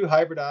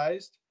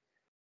 hybridized.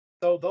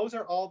 So those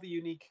are all the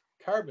unique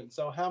carbons.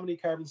 So how many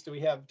carbons do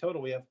we have in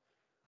total? We have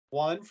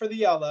 1 for the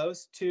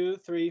yellows, 2,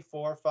 3,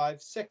 4,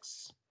 5,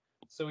 6.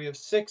 So we have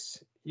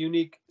 6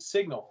 unique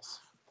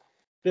signals.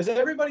 Does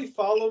everybody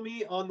follow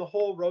me on the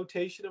whole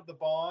rotation of the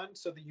bond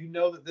so that you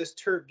know that this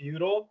tert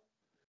butyl,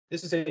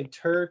 this is a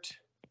tert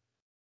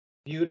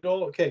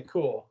butyl? Okay,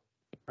 cool.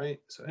 Right?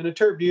 So in a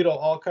tert butyl,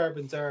 all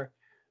carbons are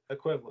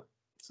equivalent.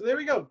 So there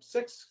we go.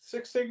 Six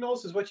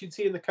signals is what you'd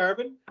see in the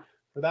carbon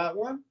for that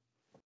one.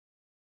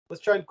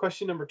 Let's try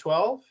question number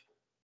 12.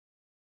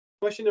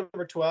 Question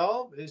number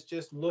 12 is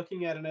just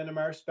looking at an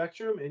NMR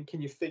spectrum, and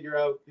can you figure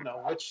out,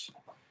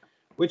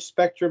 which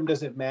spectrum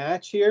does it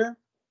match here?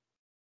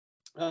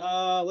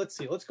 Let's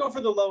see. Let's go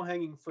for the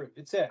low-hanging fruit.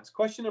 It says,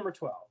 question number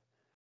 12.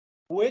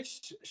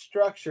 Which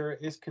structure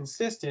is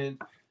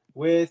consistent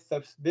with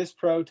this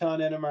proton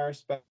NMR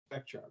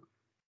spectrum?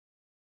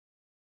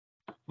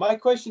 My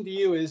question to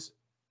you is,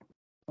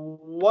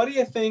 what do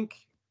you think,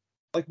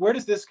 where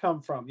does this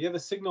come from? You have a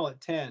signal at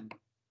 10.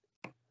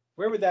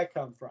 Where would that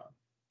come from?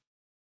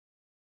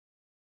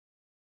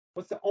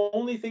 What's the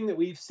only thing that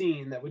we've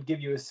seen that would give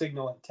you a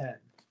signal at 10?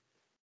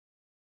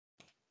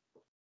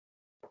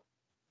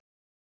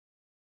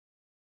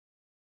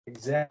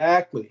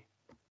 Exactly.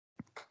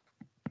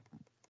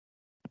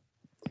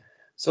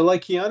 So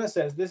like Kiana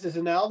says, this is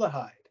an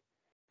aldehyde.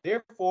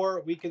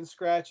 Therefore, we can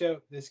scratch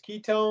out this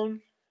ketone,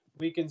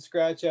 we can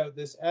scratch out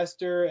this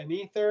ester and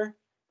ether,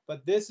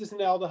 but this is an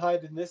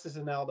aldehyde and this is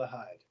an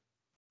aldehyde.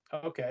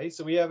 Okay,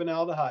 so we have an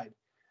aldehyde.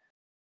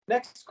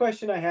 Next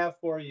question I have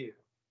for you.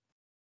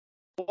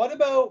 What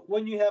about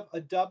when you have a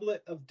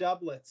doublet of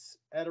doublets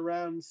at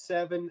around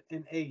 7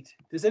 and 8?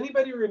 Does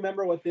anybody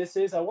remember what this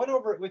is? I went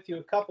over it with you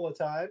a couple of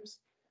times,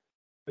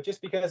 but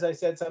just because I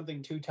said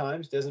something 2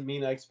 times doesn't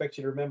mean I expect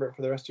you to remember it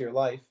for the rest of your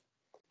life.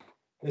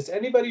 Does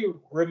anybody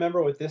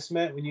remember what this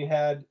meant when you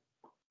had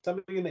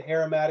something in the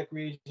aromatic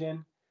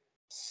region?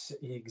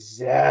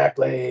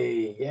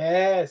 Exactly.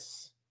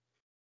 Yes.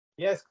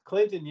 Yes,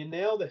 Clinton, you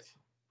nailed it.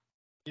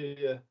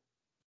 Yeah.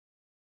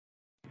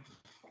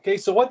 Okay,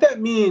 so what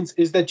that means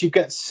is that you've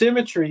got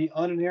symmetry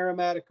on an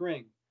aromatic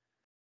ring.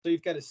 So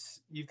you've got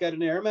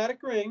an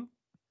aromatic ring,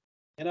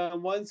 and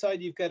on one side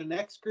you've got an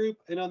X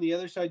group, and on the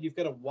other side you've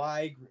got a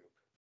Y group.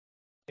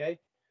 Okay,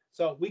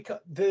 so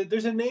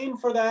there's a name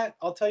for that.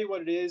 I'll tell you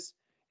what it is.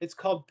 It's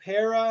called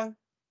para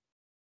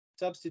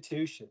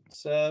substitution.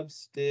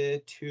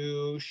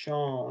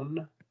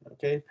 Substitution.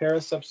 Okay,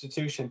 para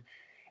substitution,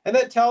 and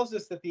that tells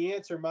us that the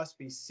answer must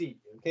be C.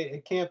 Okay,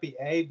 it can't be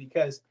A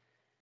because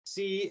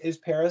C is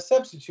para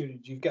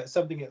substituted. You've got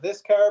something at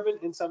this carbon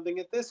and something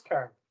at this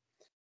carbon.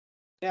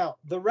 Now,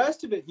 the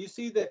rest of it, you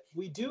see that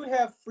we do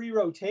have free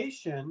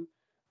rotation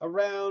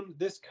around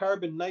this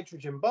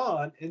carbon-nitrogen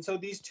bond, and so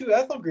these 2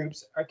 ethyl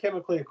groups are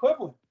chemically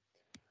equivalent.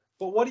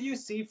 But what do you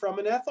see from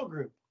an ethyl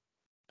group?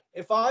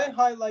 If I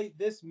highlight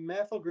this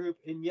methyl group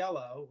in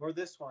yellow, or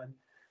this one,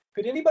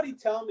 could anybody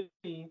tell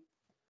me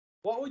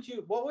what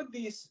would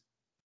these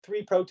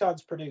 3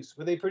 protons produce?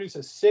 Would they produce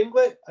a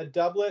singlet, a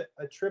doublet,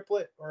 a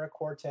triplet, or a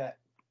quartet?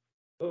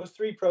 Those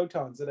 3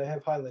 protons that I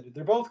have highlighted,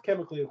 they're both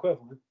chemically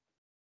equivalent.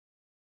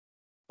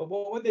 But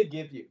what would they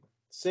give you?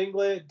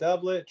 Singlet,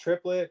 doublet,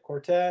 triplet,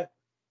 quartet?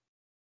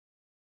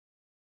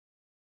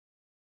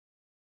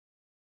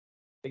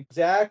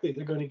 Exactly.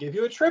 They're going to give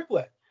you a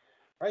triplet,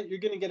 right? You're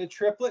going to get a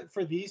triplet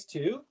for these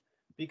 2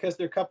 because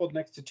they're coupled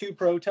next to 2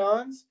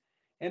 protons.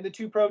 And the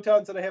 2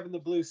 protons that I have in the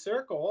blue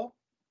circle,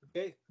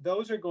 okay,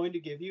 those are going to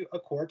give you a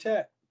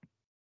quartet.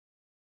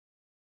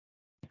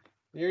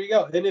 There you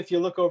go. And if you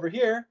look over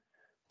here,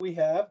 we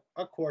have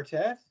a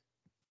quartet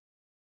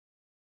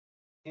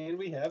and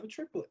we have a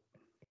triplet.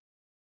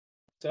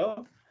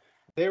 So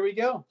there we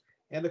go.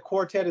 And the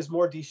quartet is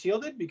more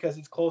deshielded because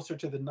it's closer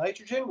to the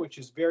nitrogen, which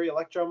is very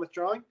electron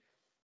withdrawing.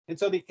 And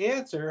so the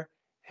answer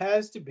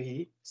has to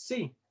be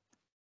C.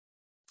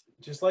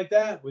 Just like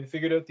that, we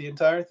figured out the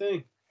entire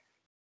thing.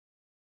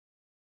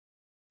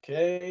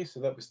 Okay,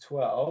 so that was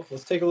 12.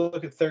 Let's take a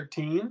look at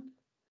 13.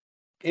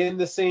 In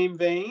the same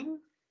vein,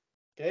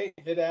 okay,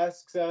 it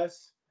asks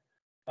us,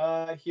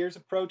 here's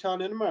a proton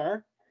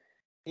NMR.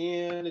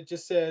 And it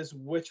just says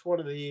which one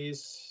of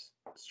these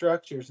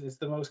structures is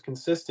the most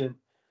consistent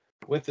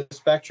with the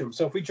spectrum.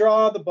 So if we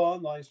draw the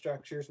bond line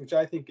structures, which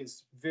I think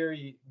is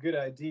very good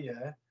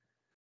idea,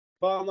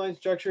 bond line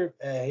structure of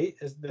A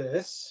is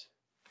this.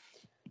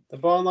 The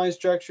bond line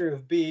structure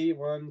of B,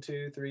 1,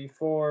 2, 3,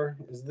 4,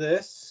 is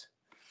this.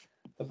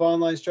 The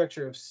bond line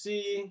structure of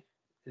C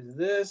is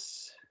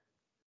this.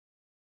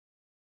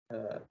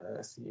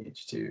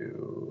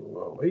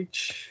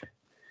 CH2OH.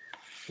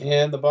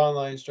 And the bond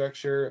line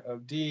structure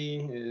of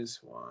D is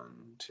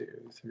 1,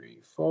 2,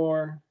 3,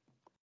 4.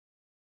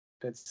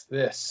 It's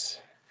this.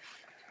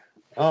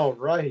 All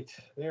right,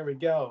 there we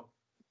go.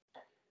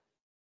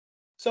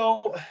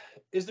 So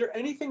is there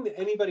anything that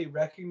anybody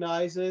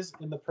recognizes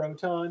in the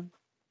proton?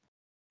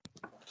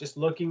 Just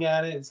looking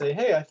at it and say,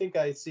 hey, I think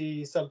I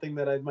see something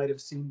that I might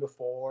have seen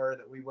before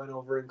that we went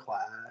over in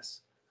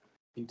class a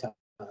few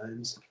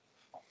times.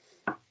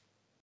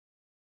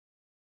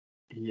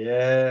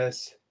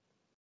 Yes.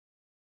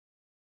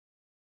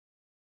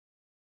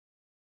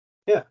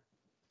 Yeah.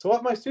 So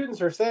what my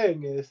students are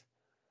saying is,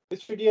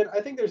 Mr. Dean,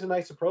 I think there's an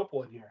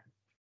isopropyl in here.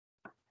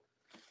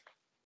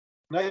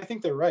 And I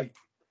think they're right.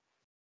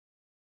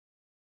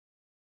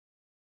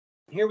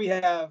 Here we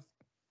have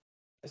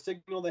a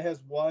signal that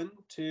has 1,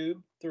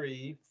 2,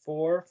 3,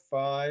 4,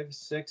 5,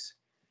 6,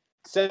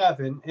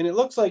 7. And it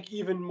looks like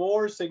even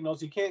more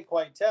signals. You can't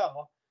quite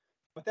tell.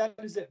 But that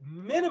is at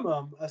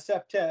minimum a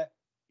septet.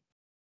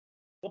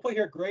 We'll put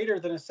here greater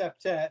than a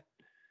septet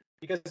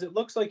because it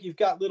looks like you've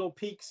got little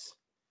peaks.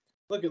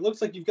 Look, it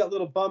looks like you've got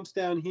little bumps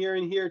down here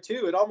and here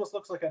too. It almost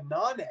looks like a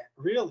nonet,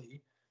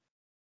 really.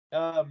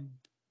 We'll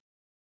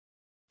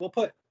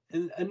put,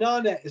 a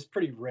nonet is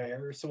pretty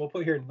rare, so we'll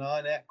put here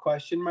nonet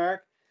question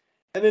mark.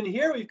 And then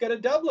here we've got a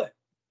doublet.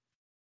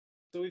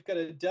 So we've got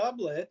a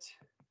doublet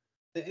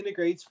that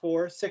integrates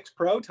for 6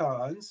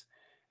 protons.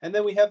 And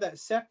then we have that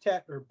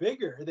septet or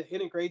bigger that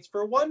integrates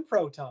for 1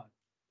 proton.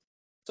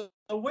 So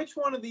which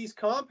one of these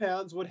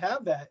compounds would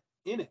have that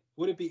in it?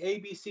 Would it be A,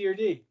 B, C, or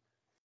D?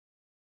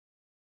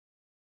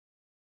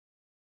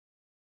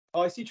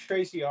 Oh, I see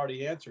Tracy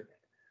already answered it.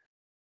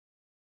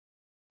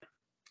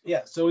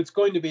 Yeah, so it's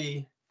going to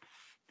be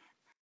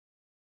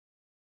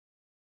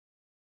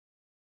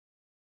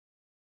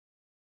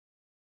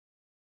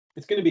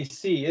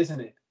C, isn't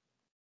it?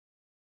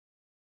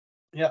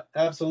 Yeah,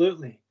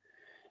 absolutely.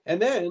 And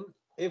then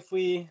if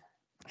we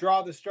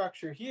draw the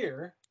structure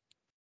here,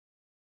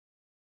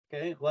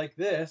 okay, like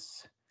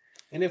this,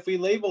 and if we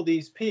label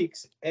these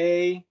peaks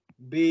A,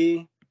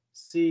 B,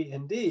 C,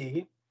 and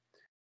D,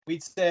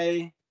 we'd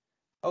say,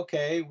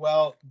 okay,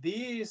 well,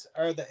 these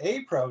are the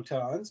A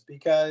protons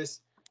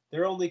because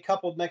they're only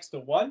coupled next to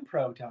 1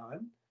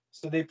 proton,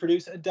 so they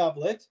produce a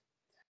doublet.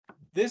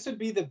 This would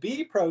be the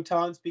B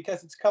protons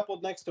because it's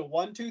coupled next to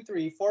 1, 2,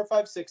 3, 4,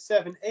 5, 6,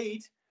 7,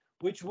 8,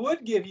 which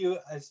would give you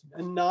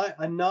a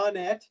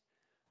nonet.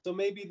 So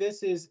maybe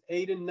this is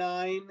 8 and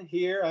 9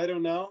 here. I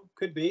don't know.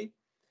 Could be.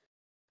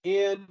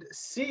 And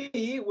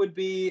C would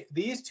be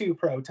these 2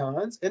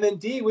 protons. And then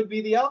D would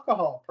be the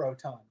alcohol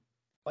proton,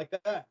 like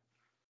that.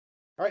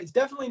 All right. It's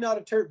definitely not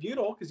a tert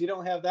butyl because you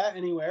don't have that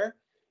anywhere.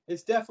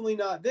 It's definitely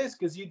not this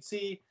because you'd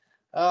see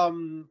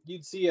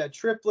a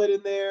triplet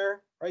in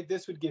there, right?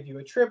 This would give you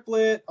a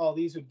triplet. All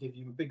these would give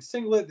you a big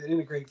singlet that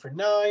integrate for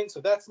 9.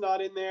 So that's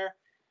not in there.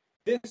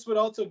 This would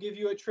also give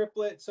you a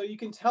triplet. So you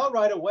can tell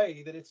right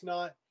away that it's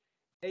not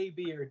A,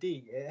 B, or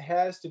D. It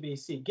has to be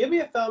C. Give me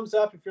a thumbs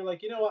up if you're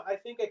like, you know what, I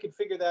think I could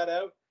figure that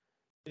out.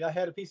 I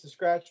had a piece of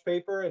scratch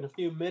paper in a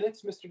few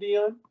minutes, Mr.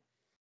 Dion.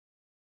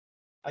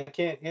 I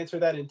can't answer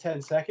that in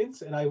 10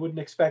 seconds, and I wouldn't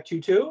expect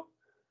you to.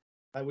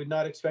 I would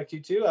not expect you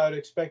to. I would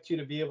expect you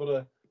to be able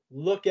to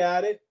look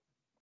at it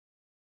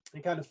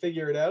and kind of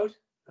figure it out.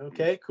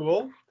 Okay,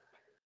 cool.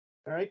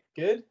 All right,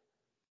 good.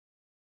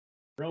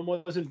 Rome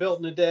wasn't built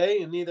in a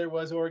day, and neither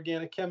was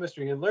organic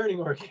chemistry and learning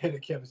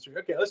organic chemistry.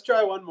 Okay, let's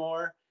try one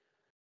more.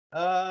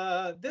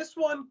 This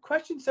one,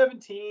 question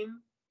 17.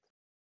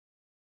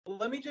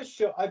 Let me just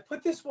show, I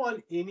put this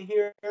one in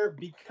here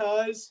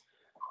because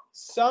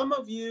some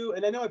of you,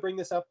 and I know I bring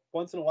this up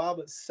once in a while,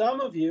 but some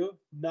of you,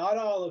 not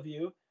all of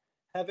you,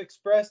 have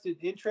expressed an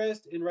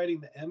interest in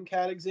writing the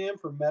MCAT exam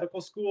for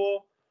medical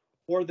school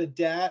or the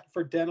DAT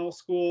for dental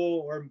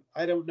school, or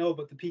I don't know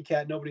about the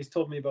PCAT. Nobody's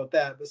told me about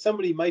that, but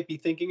somebody might be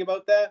thinking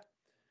about that.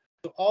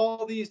 So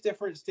all these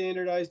different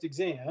standardized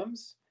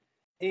exams.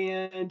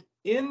 And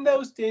in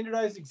those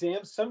standardized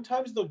exams,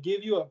 sometimes they'll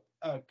give you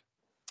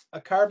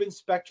a carbon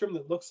spectrum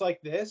that looks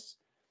like this.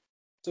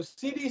 So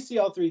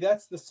CdCl3,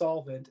 that's the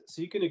solvent,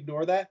 so you can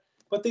ignore that.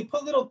 But they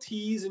put little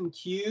T's and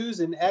Q's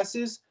and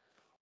S's.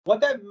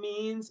 What that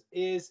means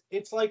is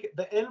it's like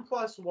the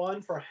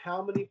N+1 for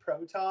how many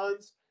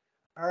protons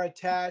are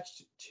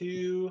attached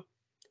to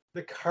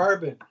the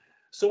carbon.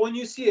 So when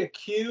you see a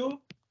Q,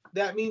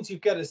 that means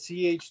you've got a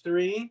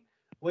CH3.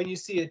 When you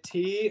see a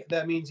T,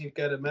 that means you've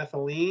got a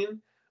methylene.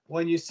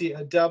 When you see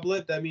a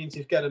doublet, that means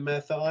you've got a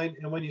methine.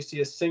 And when you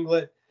see a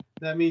singlet,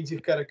 that means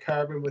you've got a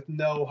carbon with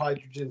no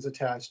hydrogens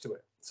attached to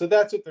it. So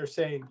that's what they're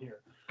saying here.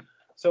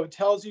 So it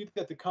tells you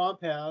that the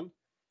compound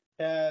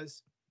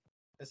has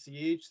a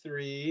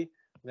CH3,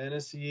 then a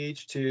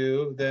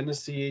CH2, then a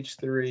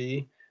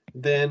CH3,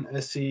 then a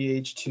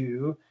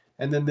CH2,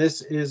 and then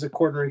this is a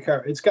quaternary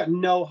carbon. It's got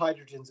no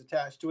hydrogens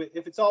attached to it.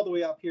 If it's all the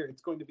way up here,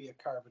 it's going to be a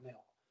carbonyl.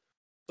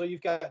 So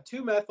you've got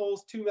 2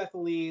 methyls, 2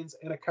 methylenes,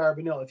 and a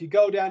carbonyl. If you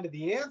go down to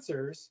the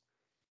answers,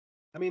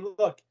 I mean,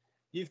 look,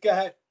 you've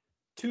got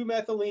 2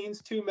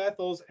 methylenes, 2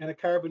 methyls, and a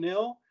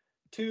carbonyl,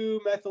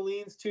 2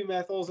 methylenes, 2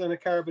 methyls, and a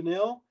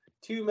carbonyl,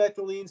 2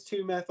 methylenes,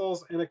 2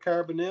 methyls, and a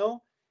carbonyl,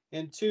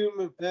 and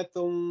 2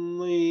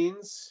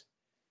 methylenes.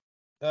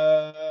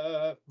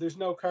 There's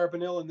no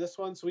carbonyl in this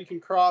one, so we can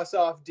cross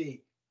off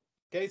D.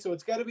 Okay, so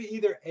it's got to be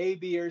either A,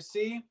 B, or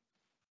C.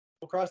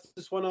 We'll cross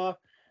this one off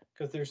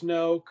because there's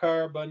no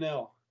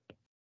carbonyl.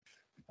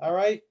 All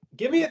right,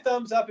 give me a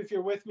thumbs up if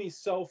you're with me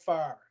so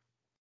far.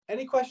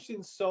 Any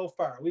questions so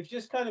far? We've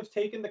just kind of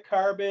taken the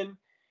carbon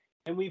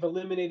and we've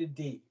eliminated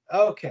D.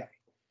 Okay,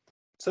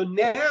 so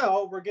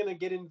now we're going to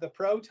get into the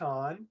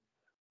proton.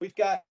 We've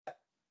got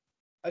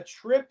a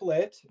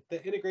triplet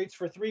that integrates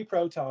for 3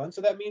 protons.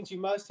 So that means you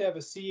must have a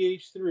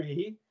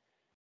CH3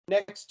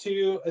 next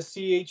to a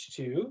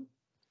CH2,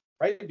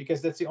 right?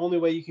 Because that's the only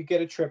way you could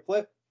get a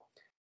triplet.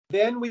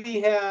 Then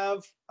we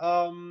have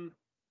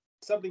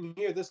something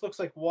here. This looks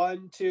like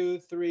 1, 2,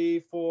 3,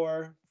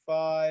 4,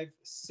 5,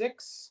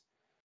 6.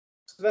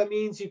 So that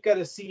means you've got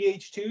a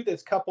CH2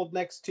 that's coupled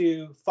next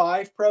to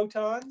 5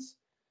 protons.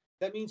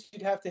 That means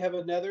you'd have to have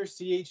another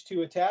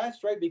CH2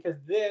 attached, right?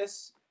 Because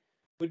this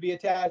would be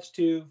attached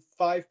to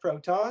 5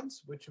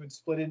 protons, which would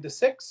split into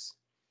 6.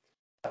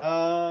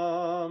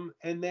 And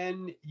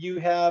then you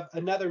have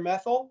another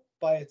methyl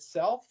by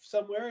itself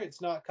somewhere.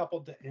 It's not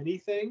coupled to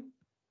anything.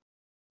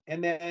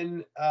 And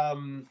then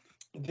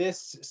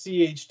this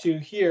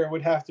CH2 here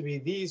would have to be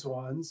these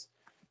ones,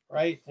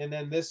 right? And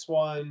then this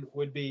one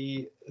would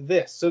be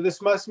this. So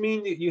this must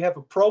mean that you have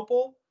a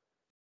propyl,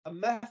 a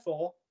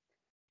methyl,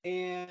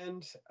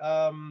 and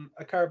a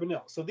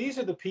carbonyl. So these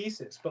are the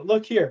pieces. But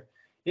look here.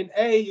 In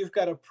A, you've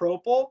got a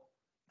propyl,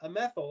 a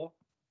methyl,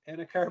 and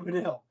a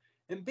carbonyl.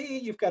 In B,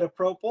 you've got a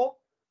propyl,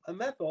 a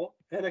methyl,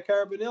 and a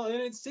carbonyl. And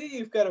in C,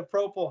 you've got a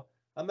propyl,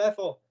 a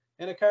methyl,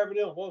 and a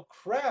carbonyl. Well,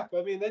 crap.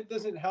 I mean, that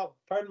doesn't help.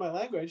 Pardon my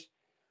language.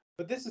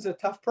 But this is a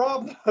tough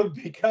problem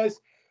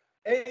because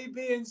A,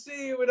 B, and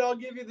C would all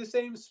give you the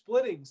same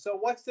splitting. So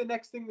what's the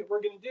next thing that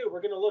we're going to do?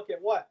 We're going to look at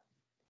what?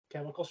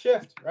 Chemical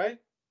shift, right?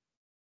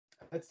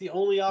 That's the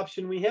only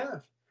option we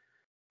have.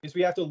 Is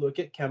we have to look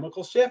at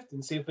chemical shift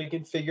and see if we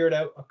can figure it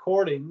out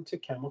according to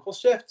chemical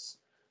shifts.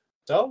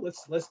 So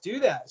let's do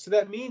that. So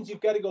that means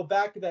you've got to go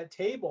back to that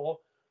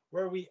table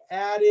where we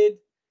added,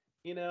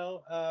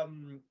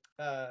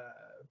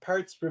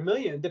 parts per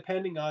million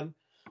depending on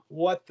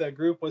what the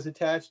group was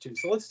attached to.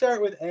 So let's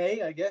start with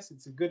A. I guess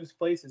it's as good a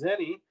place as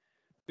any.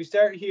 We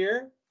start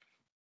here.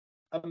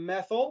 A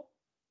methyl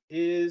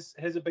has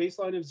a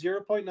baseline of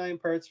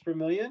 0.9 parts per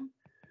million.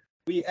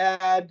 We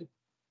add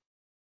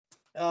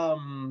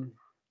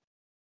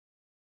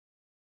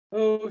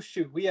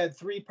we had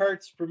 3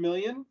 parts per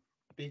million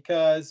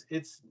because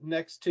it's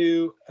next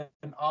to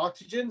an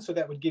oxygen. So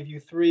that would give you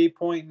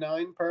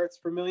 3.9 parts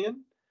per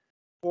million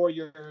for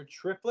your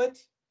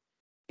triplet.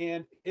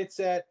 And it's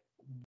at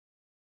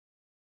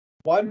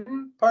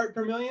 1 part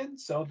per million.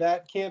 So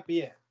that can't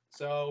be it.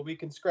 So we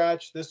can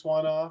scratch this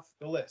one off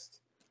the list.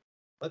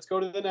 Let's go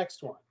to the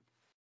next one.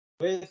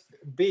 With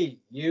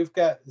B, you've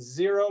got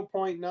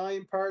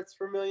 0.9 parts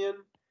per million,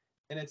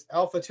 and it's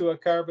alpha to a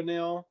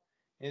carbonyl.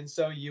 And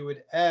so you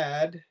would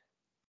add,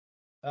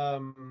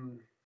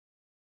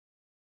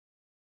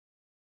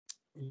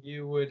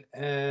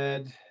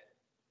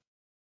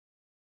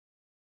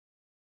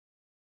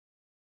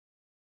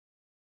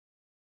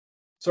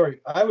 sorry,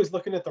 I was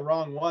looking at the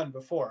wrong one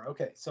before.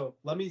 Okay, so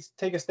let me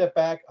take a step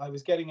back. I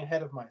was getting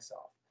ahead of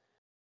myself.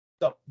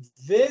 So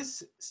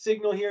this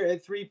signal here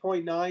at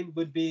 3.9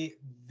 would be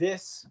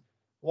this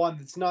one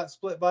that's not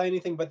split by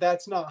anything, but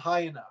that's not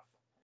high enough.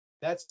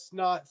 That's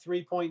not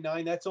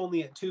 3.9. That's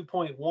only at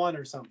 2.1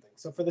 or something.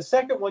 So for the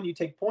second one, you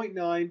take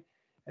 0.9,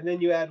 and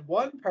then you add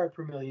 1 part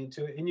per million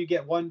to it, and you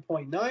get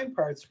 1.9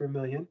 parts per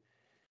million.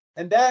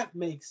 And that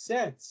makes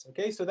sense.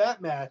 Okay, so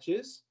that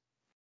matches.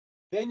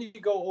 Then you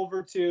go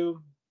over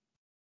to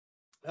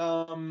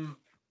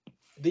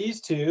these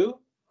two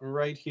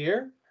right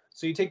here.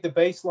 So you take the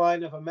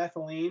baseline of a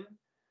methylene,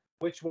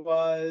 which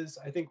was,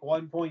 I think,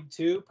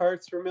 1.2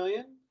 parts per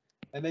million.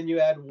 And then you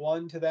add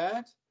 1 to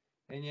that,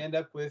 and you end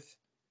up with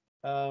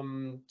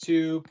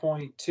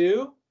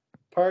 2.2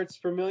 parts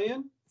per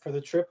million for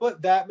the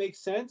triplet. That makes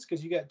sense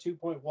because you got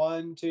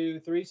 2.1, 2,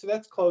 3. So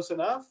that's close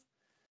enough.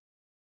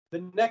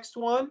 The next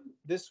one,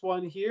 this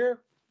one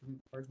here,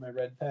 where's my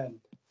red pen?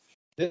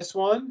 This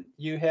one,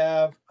 you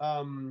have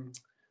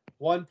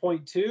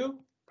 1.2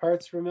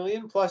 parts per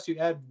million, plus you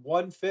add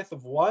 1/5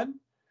 of 1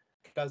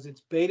 because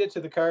it's beta to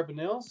the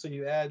carbonyl. So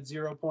you add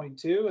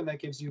 0.2, and that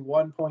gives you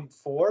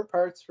 1.4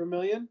 parts per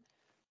million.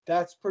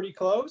 That's pretty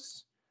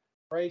close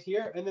right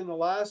here. And then the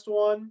last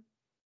one,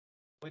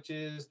 which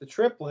is the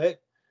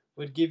triplet,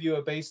 would give you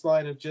a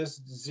baseline of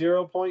just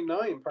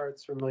 0.9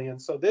 parts per million.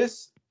 So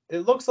this it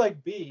looks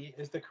like B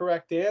is the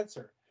correct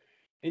answer.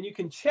 And you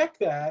can check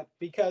that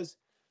because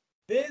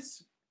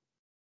this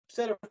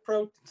set of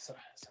protons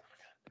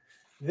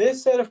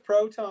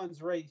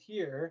right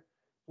here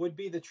would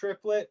be the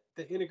triplet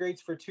that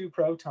integrates for 2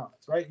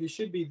 protons, right? It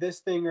should be this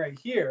thing right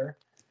here,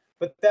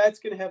 but that's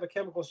going to have a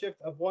chemical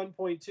shift of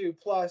 1.2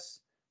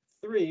 plus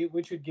 3,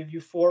 which would give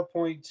you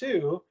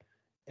 4.2,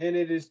 and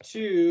it is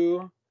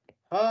too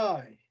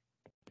high.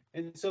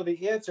 And so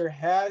the answer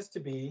has to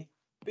be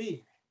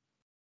B.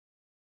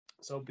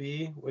 So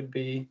B would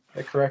be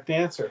the correct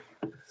answer.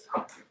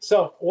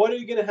 So what are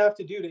you going to have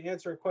to do to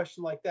answer a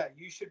question like that?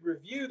 You should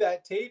review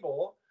that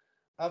table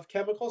of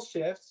chemical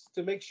shifts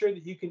to make sure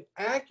that you can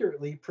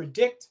accurately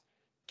predict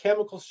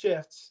chemical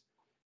shifts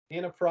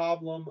in a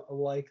problem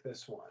like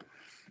this one.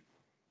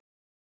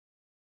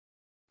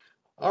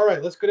 All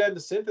right, let's go down to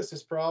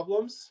synthesis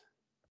problems.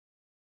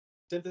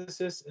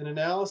 Synthesis and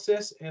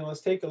analysis, and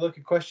let's take a look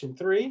at question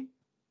 3.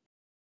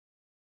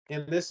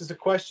 And this is a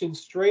question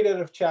straight out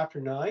of chapter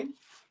 9,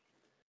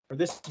 or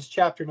this is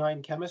chapter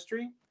 9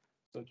 chemistry.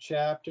 So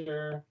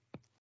chapter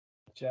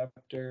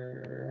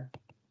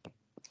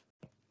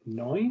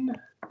 9.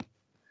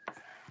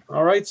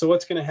 All right, so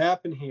what's going to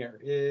happen here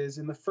is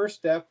in the first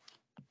step,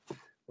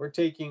 we're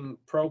taking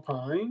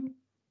propyne,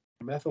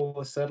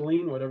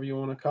 methylacetylene, whatever you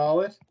want to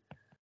call it,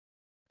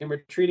 and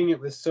we're treating it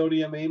with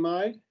sodium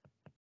amide.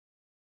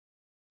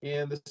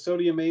 And the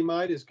sodium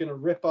amide is going to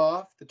rip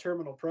off the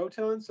terminal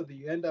proton so that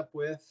you end up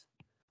with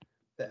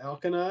the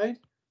alkanide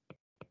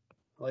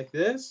like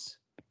this.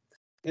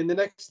 In the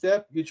next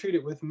step, you treat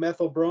it with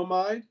methyl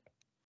bromide.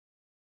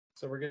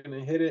 So we're going to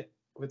hit it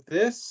with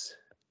this,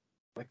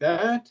 like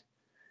that.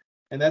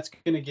 And that's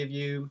going to give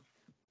you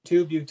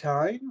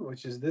 2-butyne,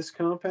 which is this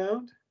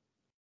compound.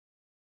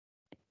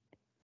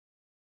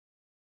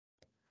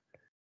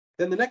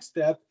 Then the next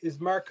step is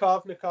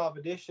Markovnikov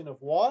addition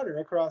of water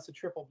across a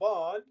triple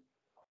bond,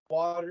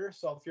 water,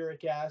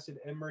 sulfuric acid,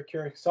 and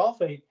mercuric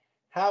sulfate.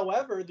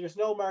 However, there's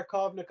no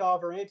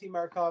Markovnikov or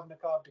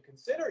anti-Markovnikov to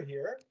consider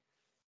here.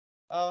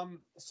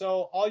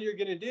 So all you're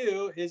going to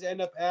do is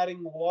end up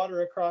adding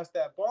water across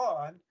that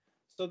bond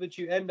so that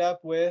you end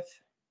up with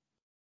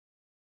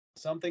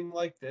something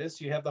like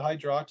this. You have the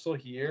hydroxyl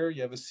here,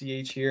 you have a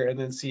CH here, and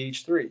then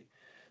CH3.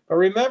 But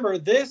remember,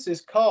 this is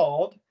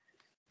called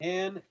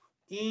an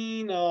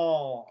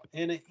enol.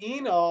 And an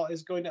enol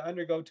is going to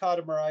undergo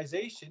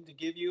tautomerization to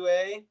give you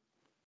a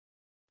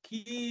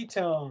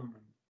ketone.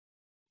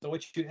 So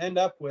what you end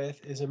up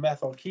with is a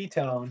methyl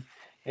ketone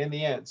in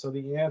the end. So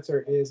the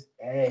answer is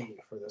A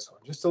for this one.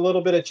 Just a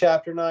little bit of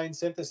chapter 9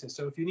 synthesis.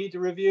 So if you need to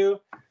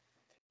review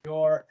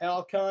your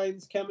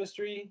alkynes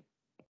chemistry,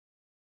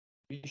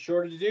 be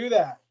sure to do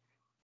that.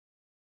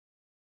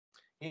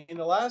 And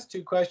the last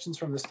 2 questions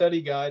from the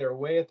study guide are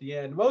way at the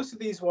end. Most of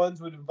these ones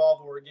would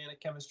involve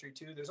organic chemistry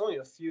too. There's only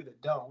a few that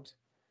don't.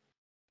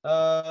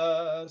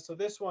 So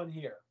this one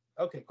here.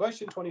 Okay,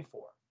 question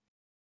 24.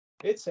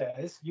 It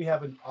says you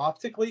have an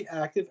optically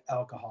active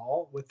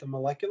alcohol with the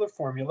molecular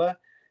formula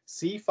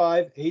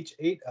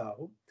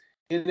C5H8O,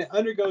 and it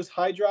undergoes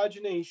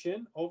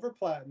hydrogenation over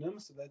platinum,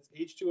 so that's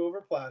H2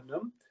 over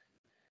platinum,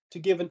 to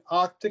give an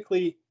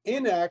optically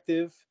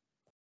inactive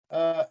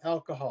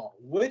alcohol.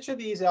 Which of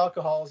these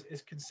alcohols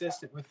is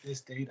consistent with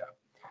this data?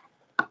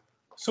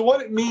 So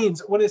what it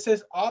means when it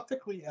says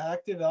optically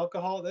active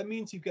alcohol, that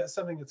means you've got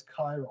something that's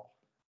chiral.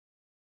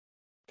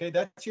 Okay,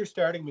 that's your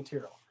starting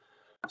material.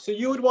 So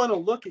you would want to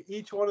look at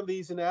each one of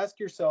these and ask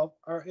yourself,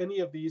 are any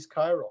of these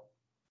chiral?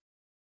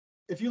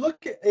 If you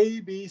look at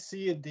A, B,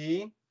 C, and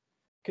D,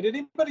 could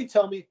anybody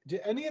tell me, do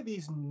any of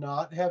these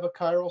not have a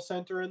chiral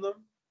center in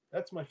them?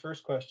 That's my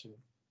first question.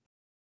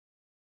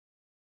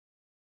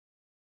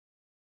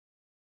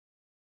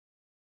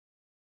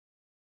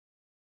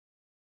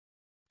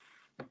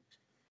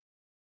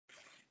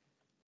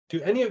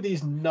 Do any of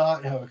these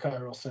not have a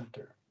chiral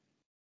center?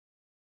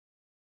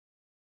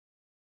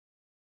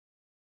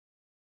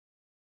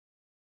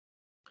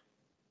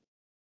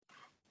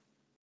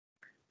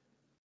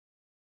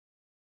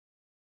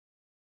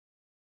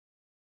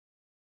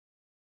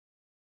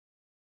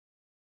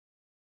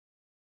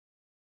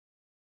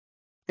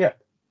 Yeah,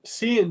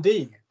 C and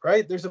D,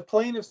 right? There's a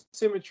plane of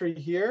symmetry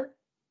here,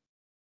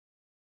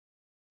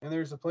 and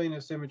there's a plane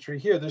of symmetry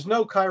here. There's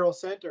no chiral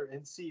center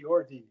in C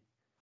or D.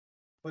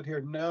 Put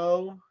here,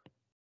 no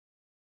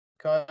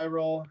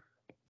chiral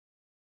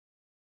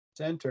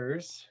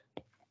centers.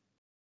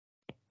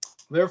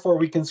 Therefore,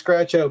 we can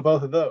scratch out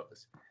both of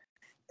those.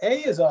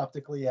 A is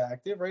optically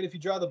active, right? If you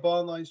draw the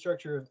bond line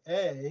structure of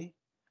A,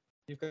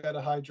 you've got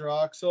a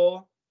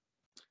hydroxyl,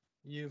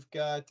 you've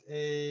got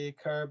a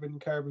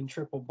carbon-carbon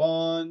triple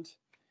bond,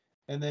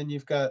 and then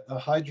you've got a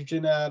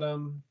hydrogen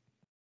atom,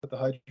 put the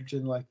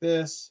hydrogen like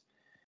this,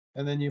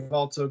 and then you've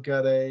also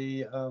got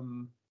a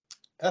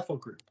ethyl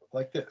group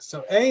like this.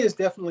 So A is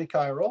definitely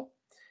chiral.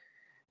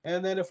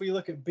 And then if we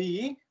look at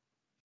B,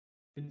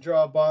 you can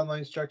draw a bond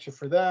line structure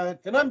for that.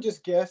 And I'm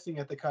just guessing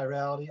at the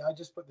chirality. I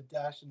just put the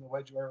dash and the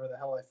wedge wherever the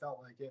hell I felt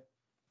like it.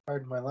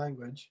 Pardon my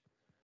language.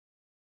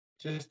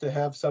 Just to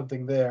have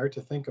something there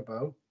to think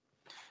about.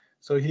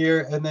 So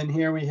here, and then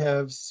here we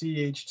have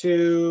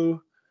CH2,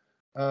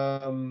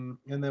 and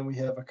then we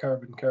have a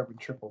carbon-carbon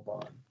triple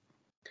bond.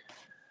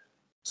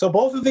 So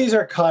both of these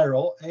are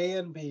chiral, A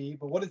and B,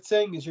 but what it's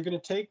saying is you're going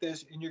to take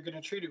this and you're going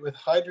to treat it with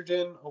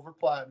hydrogen over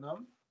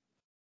platinum,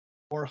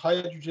 or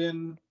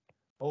hydrogen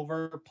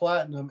over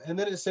platinum, and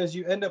then it says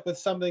you end up with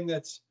something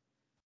that's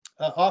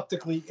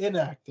optically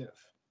inactive.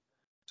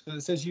 So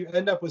it says you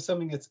end up with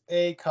something that's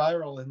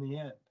achiral in the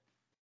end.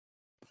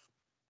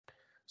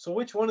 So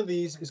which one of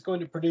these is going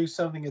to produce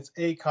something that's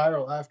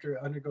achiral after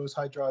it undergoes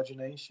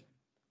hydrogenation?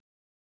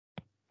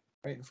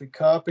 Right, if we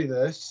copy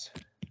this,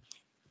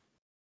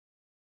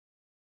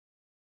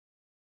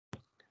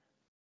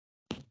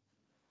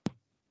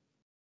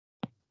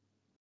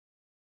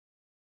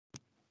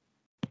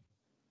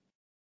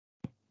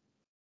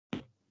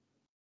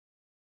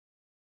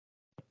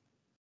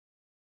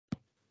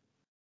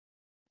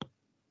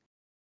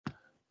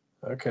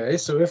 okay,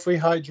 so if we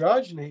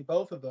hydrogenate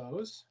both of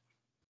those,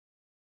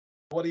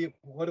 what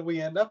do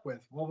we end up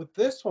with? Well, with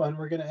this one,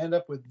 we're going to end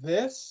up with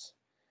this,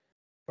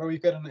 where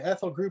we've got an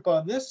ethyl group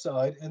on this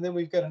side, and then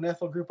we've got an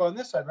ethyl group on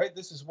this side, right?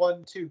 This is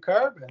 1, 2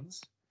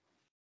 carbons.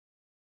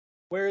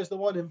 Whereas the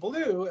one in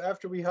blue,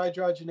 after we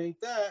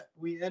hydrogenate that,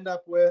 we end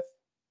up with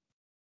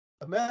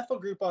a methyl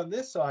group on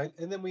this side,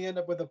 and then we end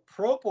up with a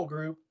propyl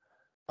group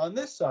on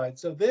this side.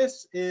 So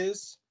this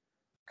is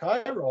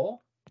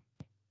chiral,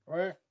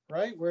 right?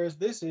 Whereas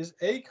this is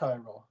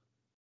achiral.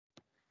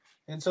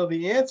 And so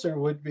the answer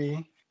would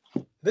be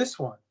this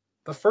one,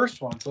 the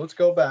first one. So let's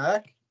go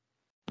back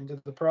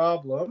into the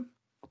problem.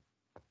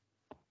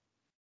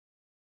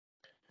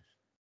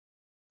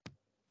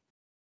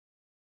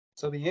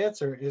 So the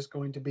answer is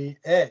going to be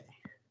A,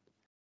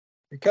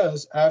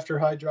 because after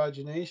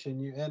hydrogenation,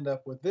 you end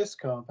up with this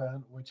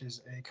compound, which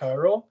is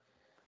achiral.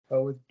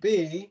 But with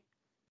B,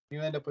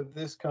 you end up with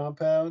this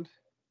compound,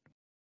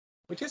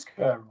 which is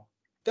chiral.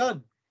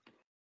 Done.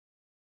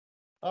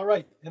 All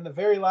right, and the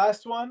very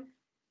last one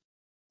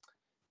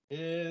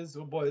is,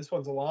 oh boy, this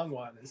one's a long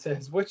one. It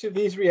says, which of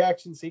these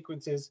reaction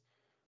sequences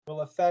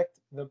will affect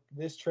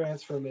this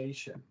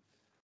transformation?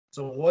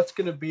 So what's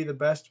going to be the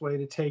best way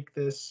to take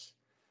this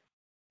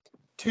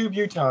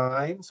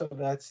 2-butene? So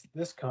that's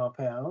this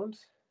compound.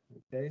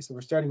 Okay, so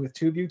we're starting with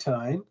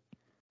 2-butene,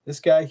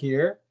 this guy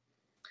here.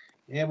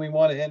 And we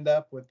want to end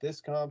up with this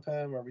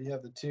compound where we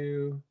have the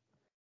 2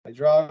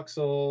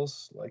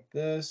 hydroxyls like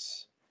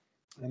this.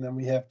 And then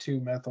we have 2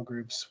 methyl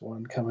groups,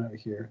 one coming out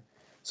here.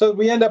 So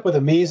we end up with a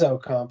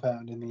meso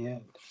compound in the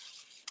end,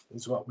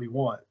 is what we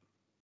want.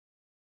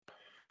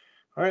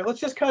 All right, let's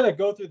just kind of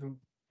go through them,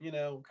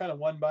 kind of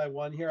one by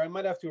one here. I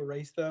might have to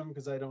erase them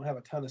because I don't have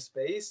a ton of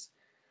space.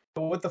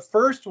 But with the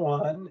first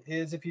one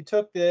is, if you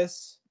took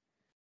this,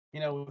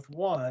 with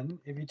 1,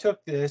 if you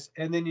took this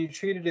and then you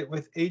treated it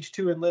with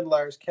H2 and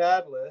Lindlar's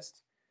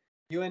catalyst,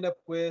 you end up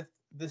with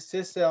the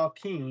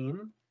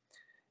cisalkene.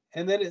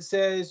 And then it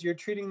says you're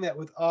treating that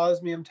with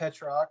osmium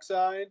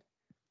tetroxide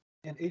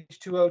and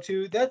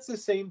H2O2. That's the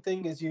same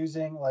thing as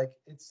using,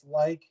 it's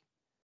like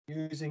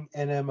using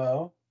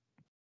NMO.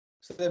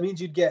 So that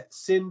means you'd get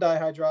syn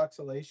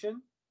dihydroxylation.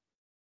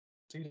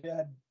 So you'd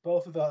add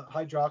both of the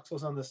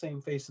hydroxyls on the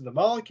same face of the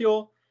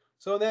molecule.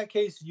 So in that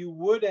case, you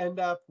would end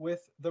up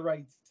with the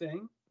right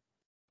thing.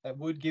 That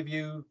would give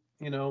you,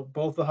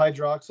 both the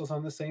hydroxyls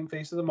on the same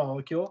face of the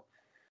molecule.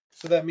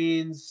 So that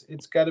means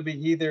it's got to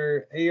be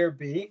either A or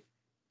B.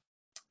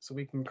 So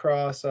we can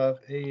cross off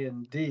A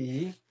and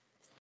D.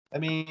 I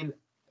mean,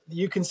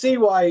 you can see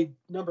why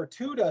number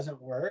 2 doesn't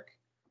work,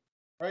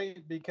 right?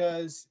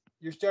 Because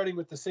you're starting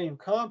with the same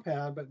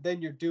compound, but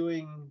then you're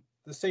doing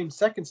the same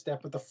second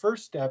step, but the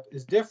first step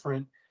is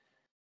different.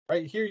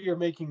 Right here, you're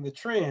making the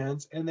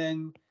trans, and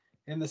then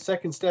in the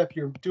second step,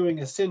 you're doing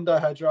a syn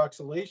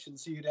dihydroxylation.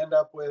 So you'd end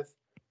up with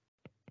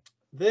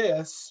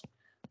this,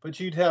 but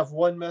you'd have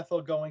 1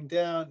 methyl going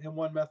down and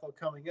 1 methyl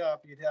coming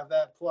up. You'd have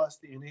that plus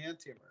the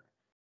enantiomer.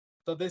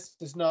 So this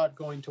is not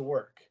going to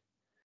work.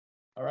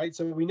 All right,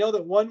 so we know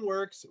that 1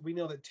 works. We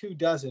know that 2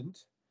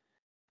 doesn't.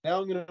 Now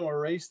I'm going to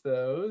erase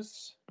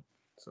those.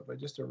 So if I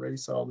just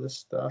erase all this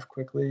stuff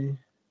quickly,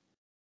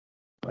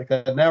 like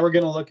that. Now we're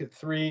going to look at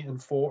 3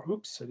 and 4.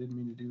 Oops, I didn't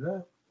mean to do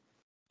that.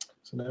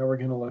 So now we're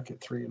going to look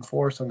at 3 and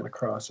 4. So I'm going to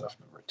cross off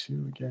number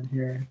 2 again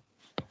here.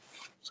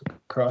 So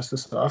cross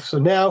this off. So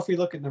now if we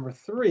look at number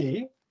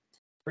 3,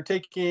 we're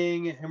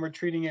taking and we're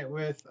treating it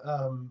with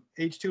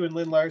H2 and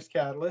Lindlar's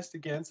catalyst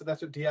again. So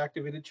that's what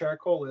deactivated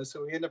charcoal is.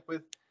 So we end up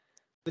with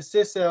the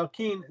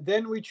cisalkene.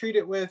 Then we treat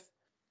it with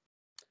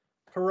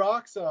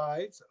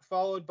peroxides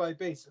followed by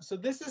base. So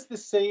this is the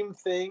same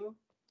thing.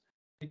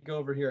 Go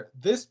over here.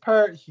 This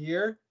part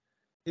here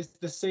is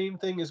the same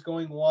thing as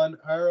going 1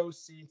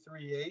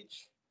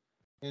 ROC3H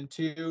and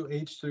 2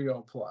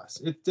 H3O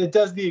plus. It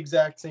does the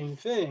exact same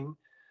thing.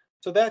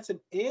 So that's an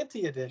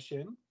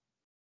anti-addition.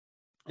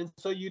 And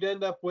so you'd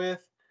end up with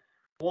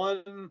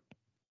one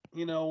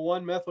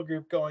methyl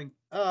group going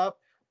up,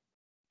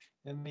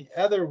 and the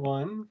other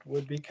one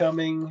would be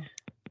coming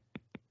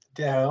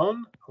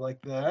down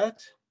like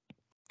that.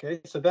 Okay,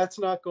 so that's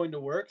not going to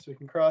work. So we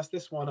can cross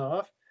this one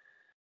off.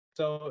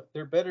 So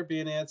there better be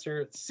an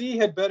answer. C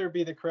had better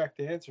be the correct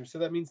answer. So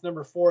that means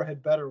number 4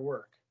 had better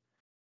work.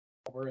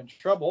 We're in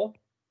trouble.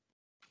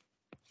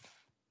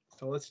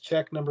 So let's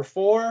check number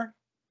 4.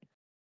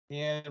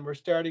 And we're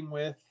starting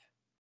with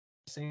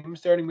the same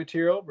starting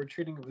material. We're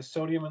treating it with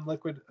sodium and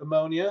liquid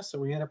ammonia. So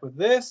we end up with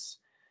this.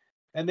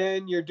 And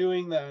then you're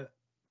doing the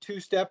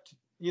two-step,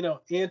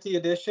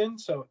 anti-addition.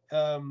 So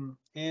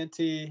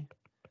anti-addition,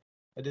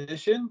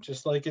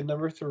 just like in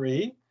number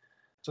 3.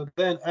 So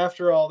then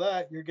after all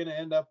that, you're going to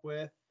end up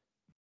with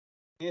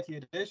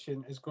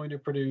anti-addition is going to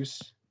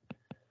produce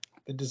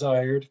the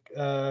desired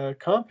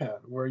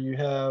compound, where you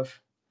have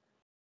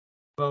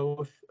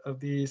both of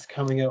these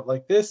coming out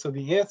like this. So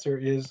the answer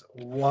is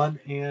 1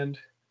 and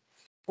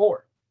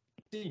 4.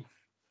 C.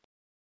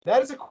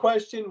 That is a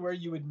question where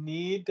you would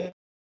need to,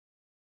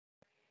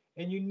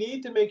 and you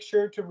need to make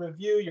sure to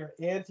review your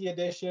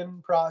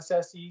anti-addition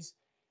processes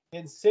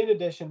and syn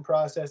addition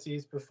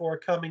processes before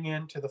coming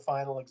into the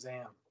final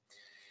exam.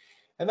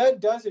 And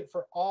that does it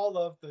for all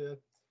of the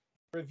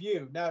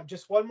review. Now,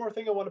 just one more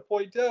thing I want to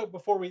point out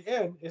before we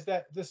end is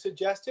that the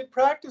suggested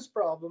practice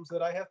problems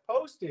that I have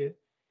posted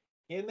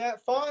in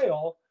that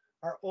file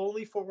are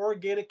only for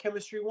Organic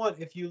Chemistry 1.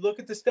 If you look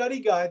at the study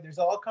guide, there's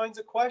all kinds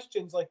of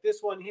questions like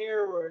this one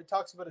here where it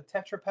talks about a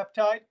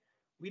tetrapeptide.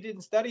 We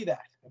didn't study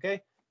that,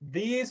 okay?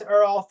 These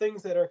are all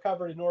things that are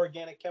covered in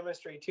Organic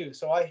Chemistry 2.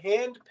 So I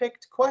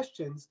hand-picked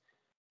questions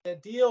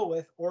that deal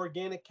with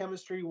Organic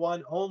Chemistry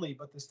 1 only,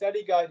 but the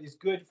study guide is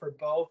good for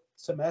both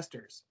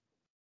semesters.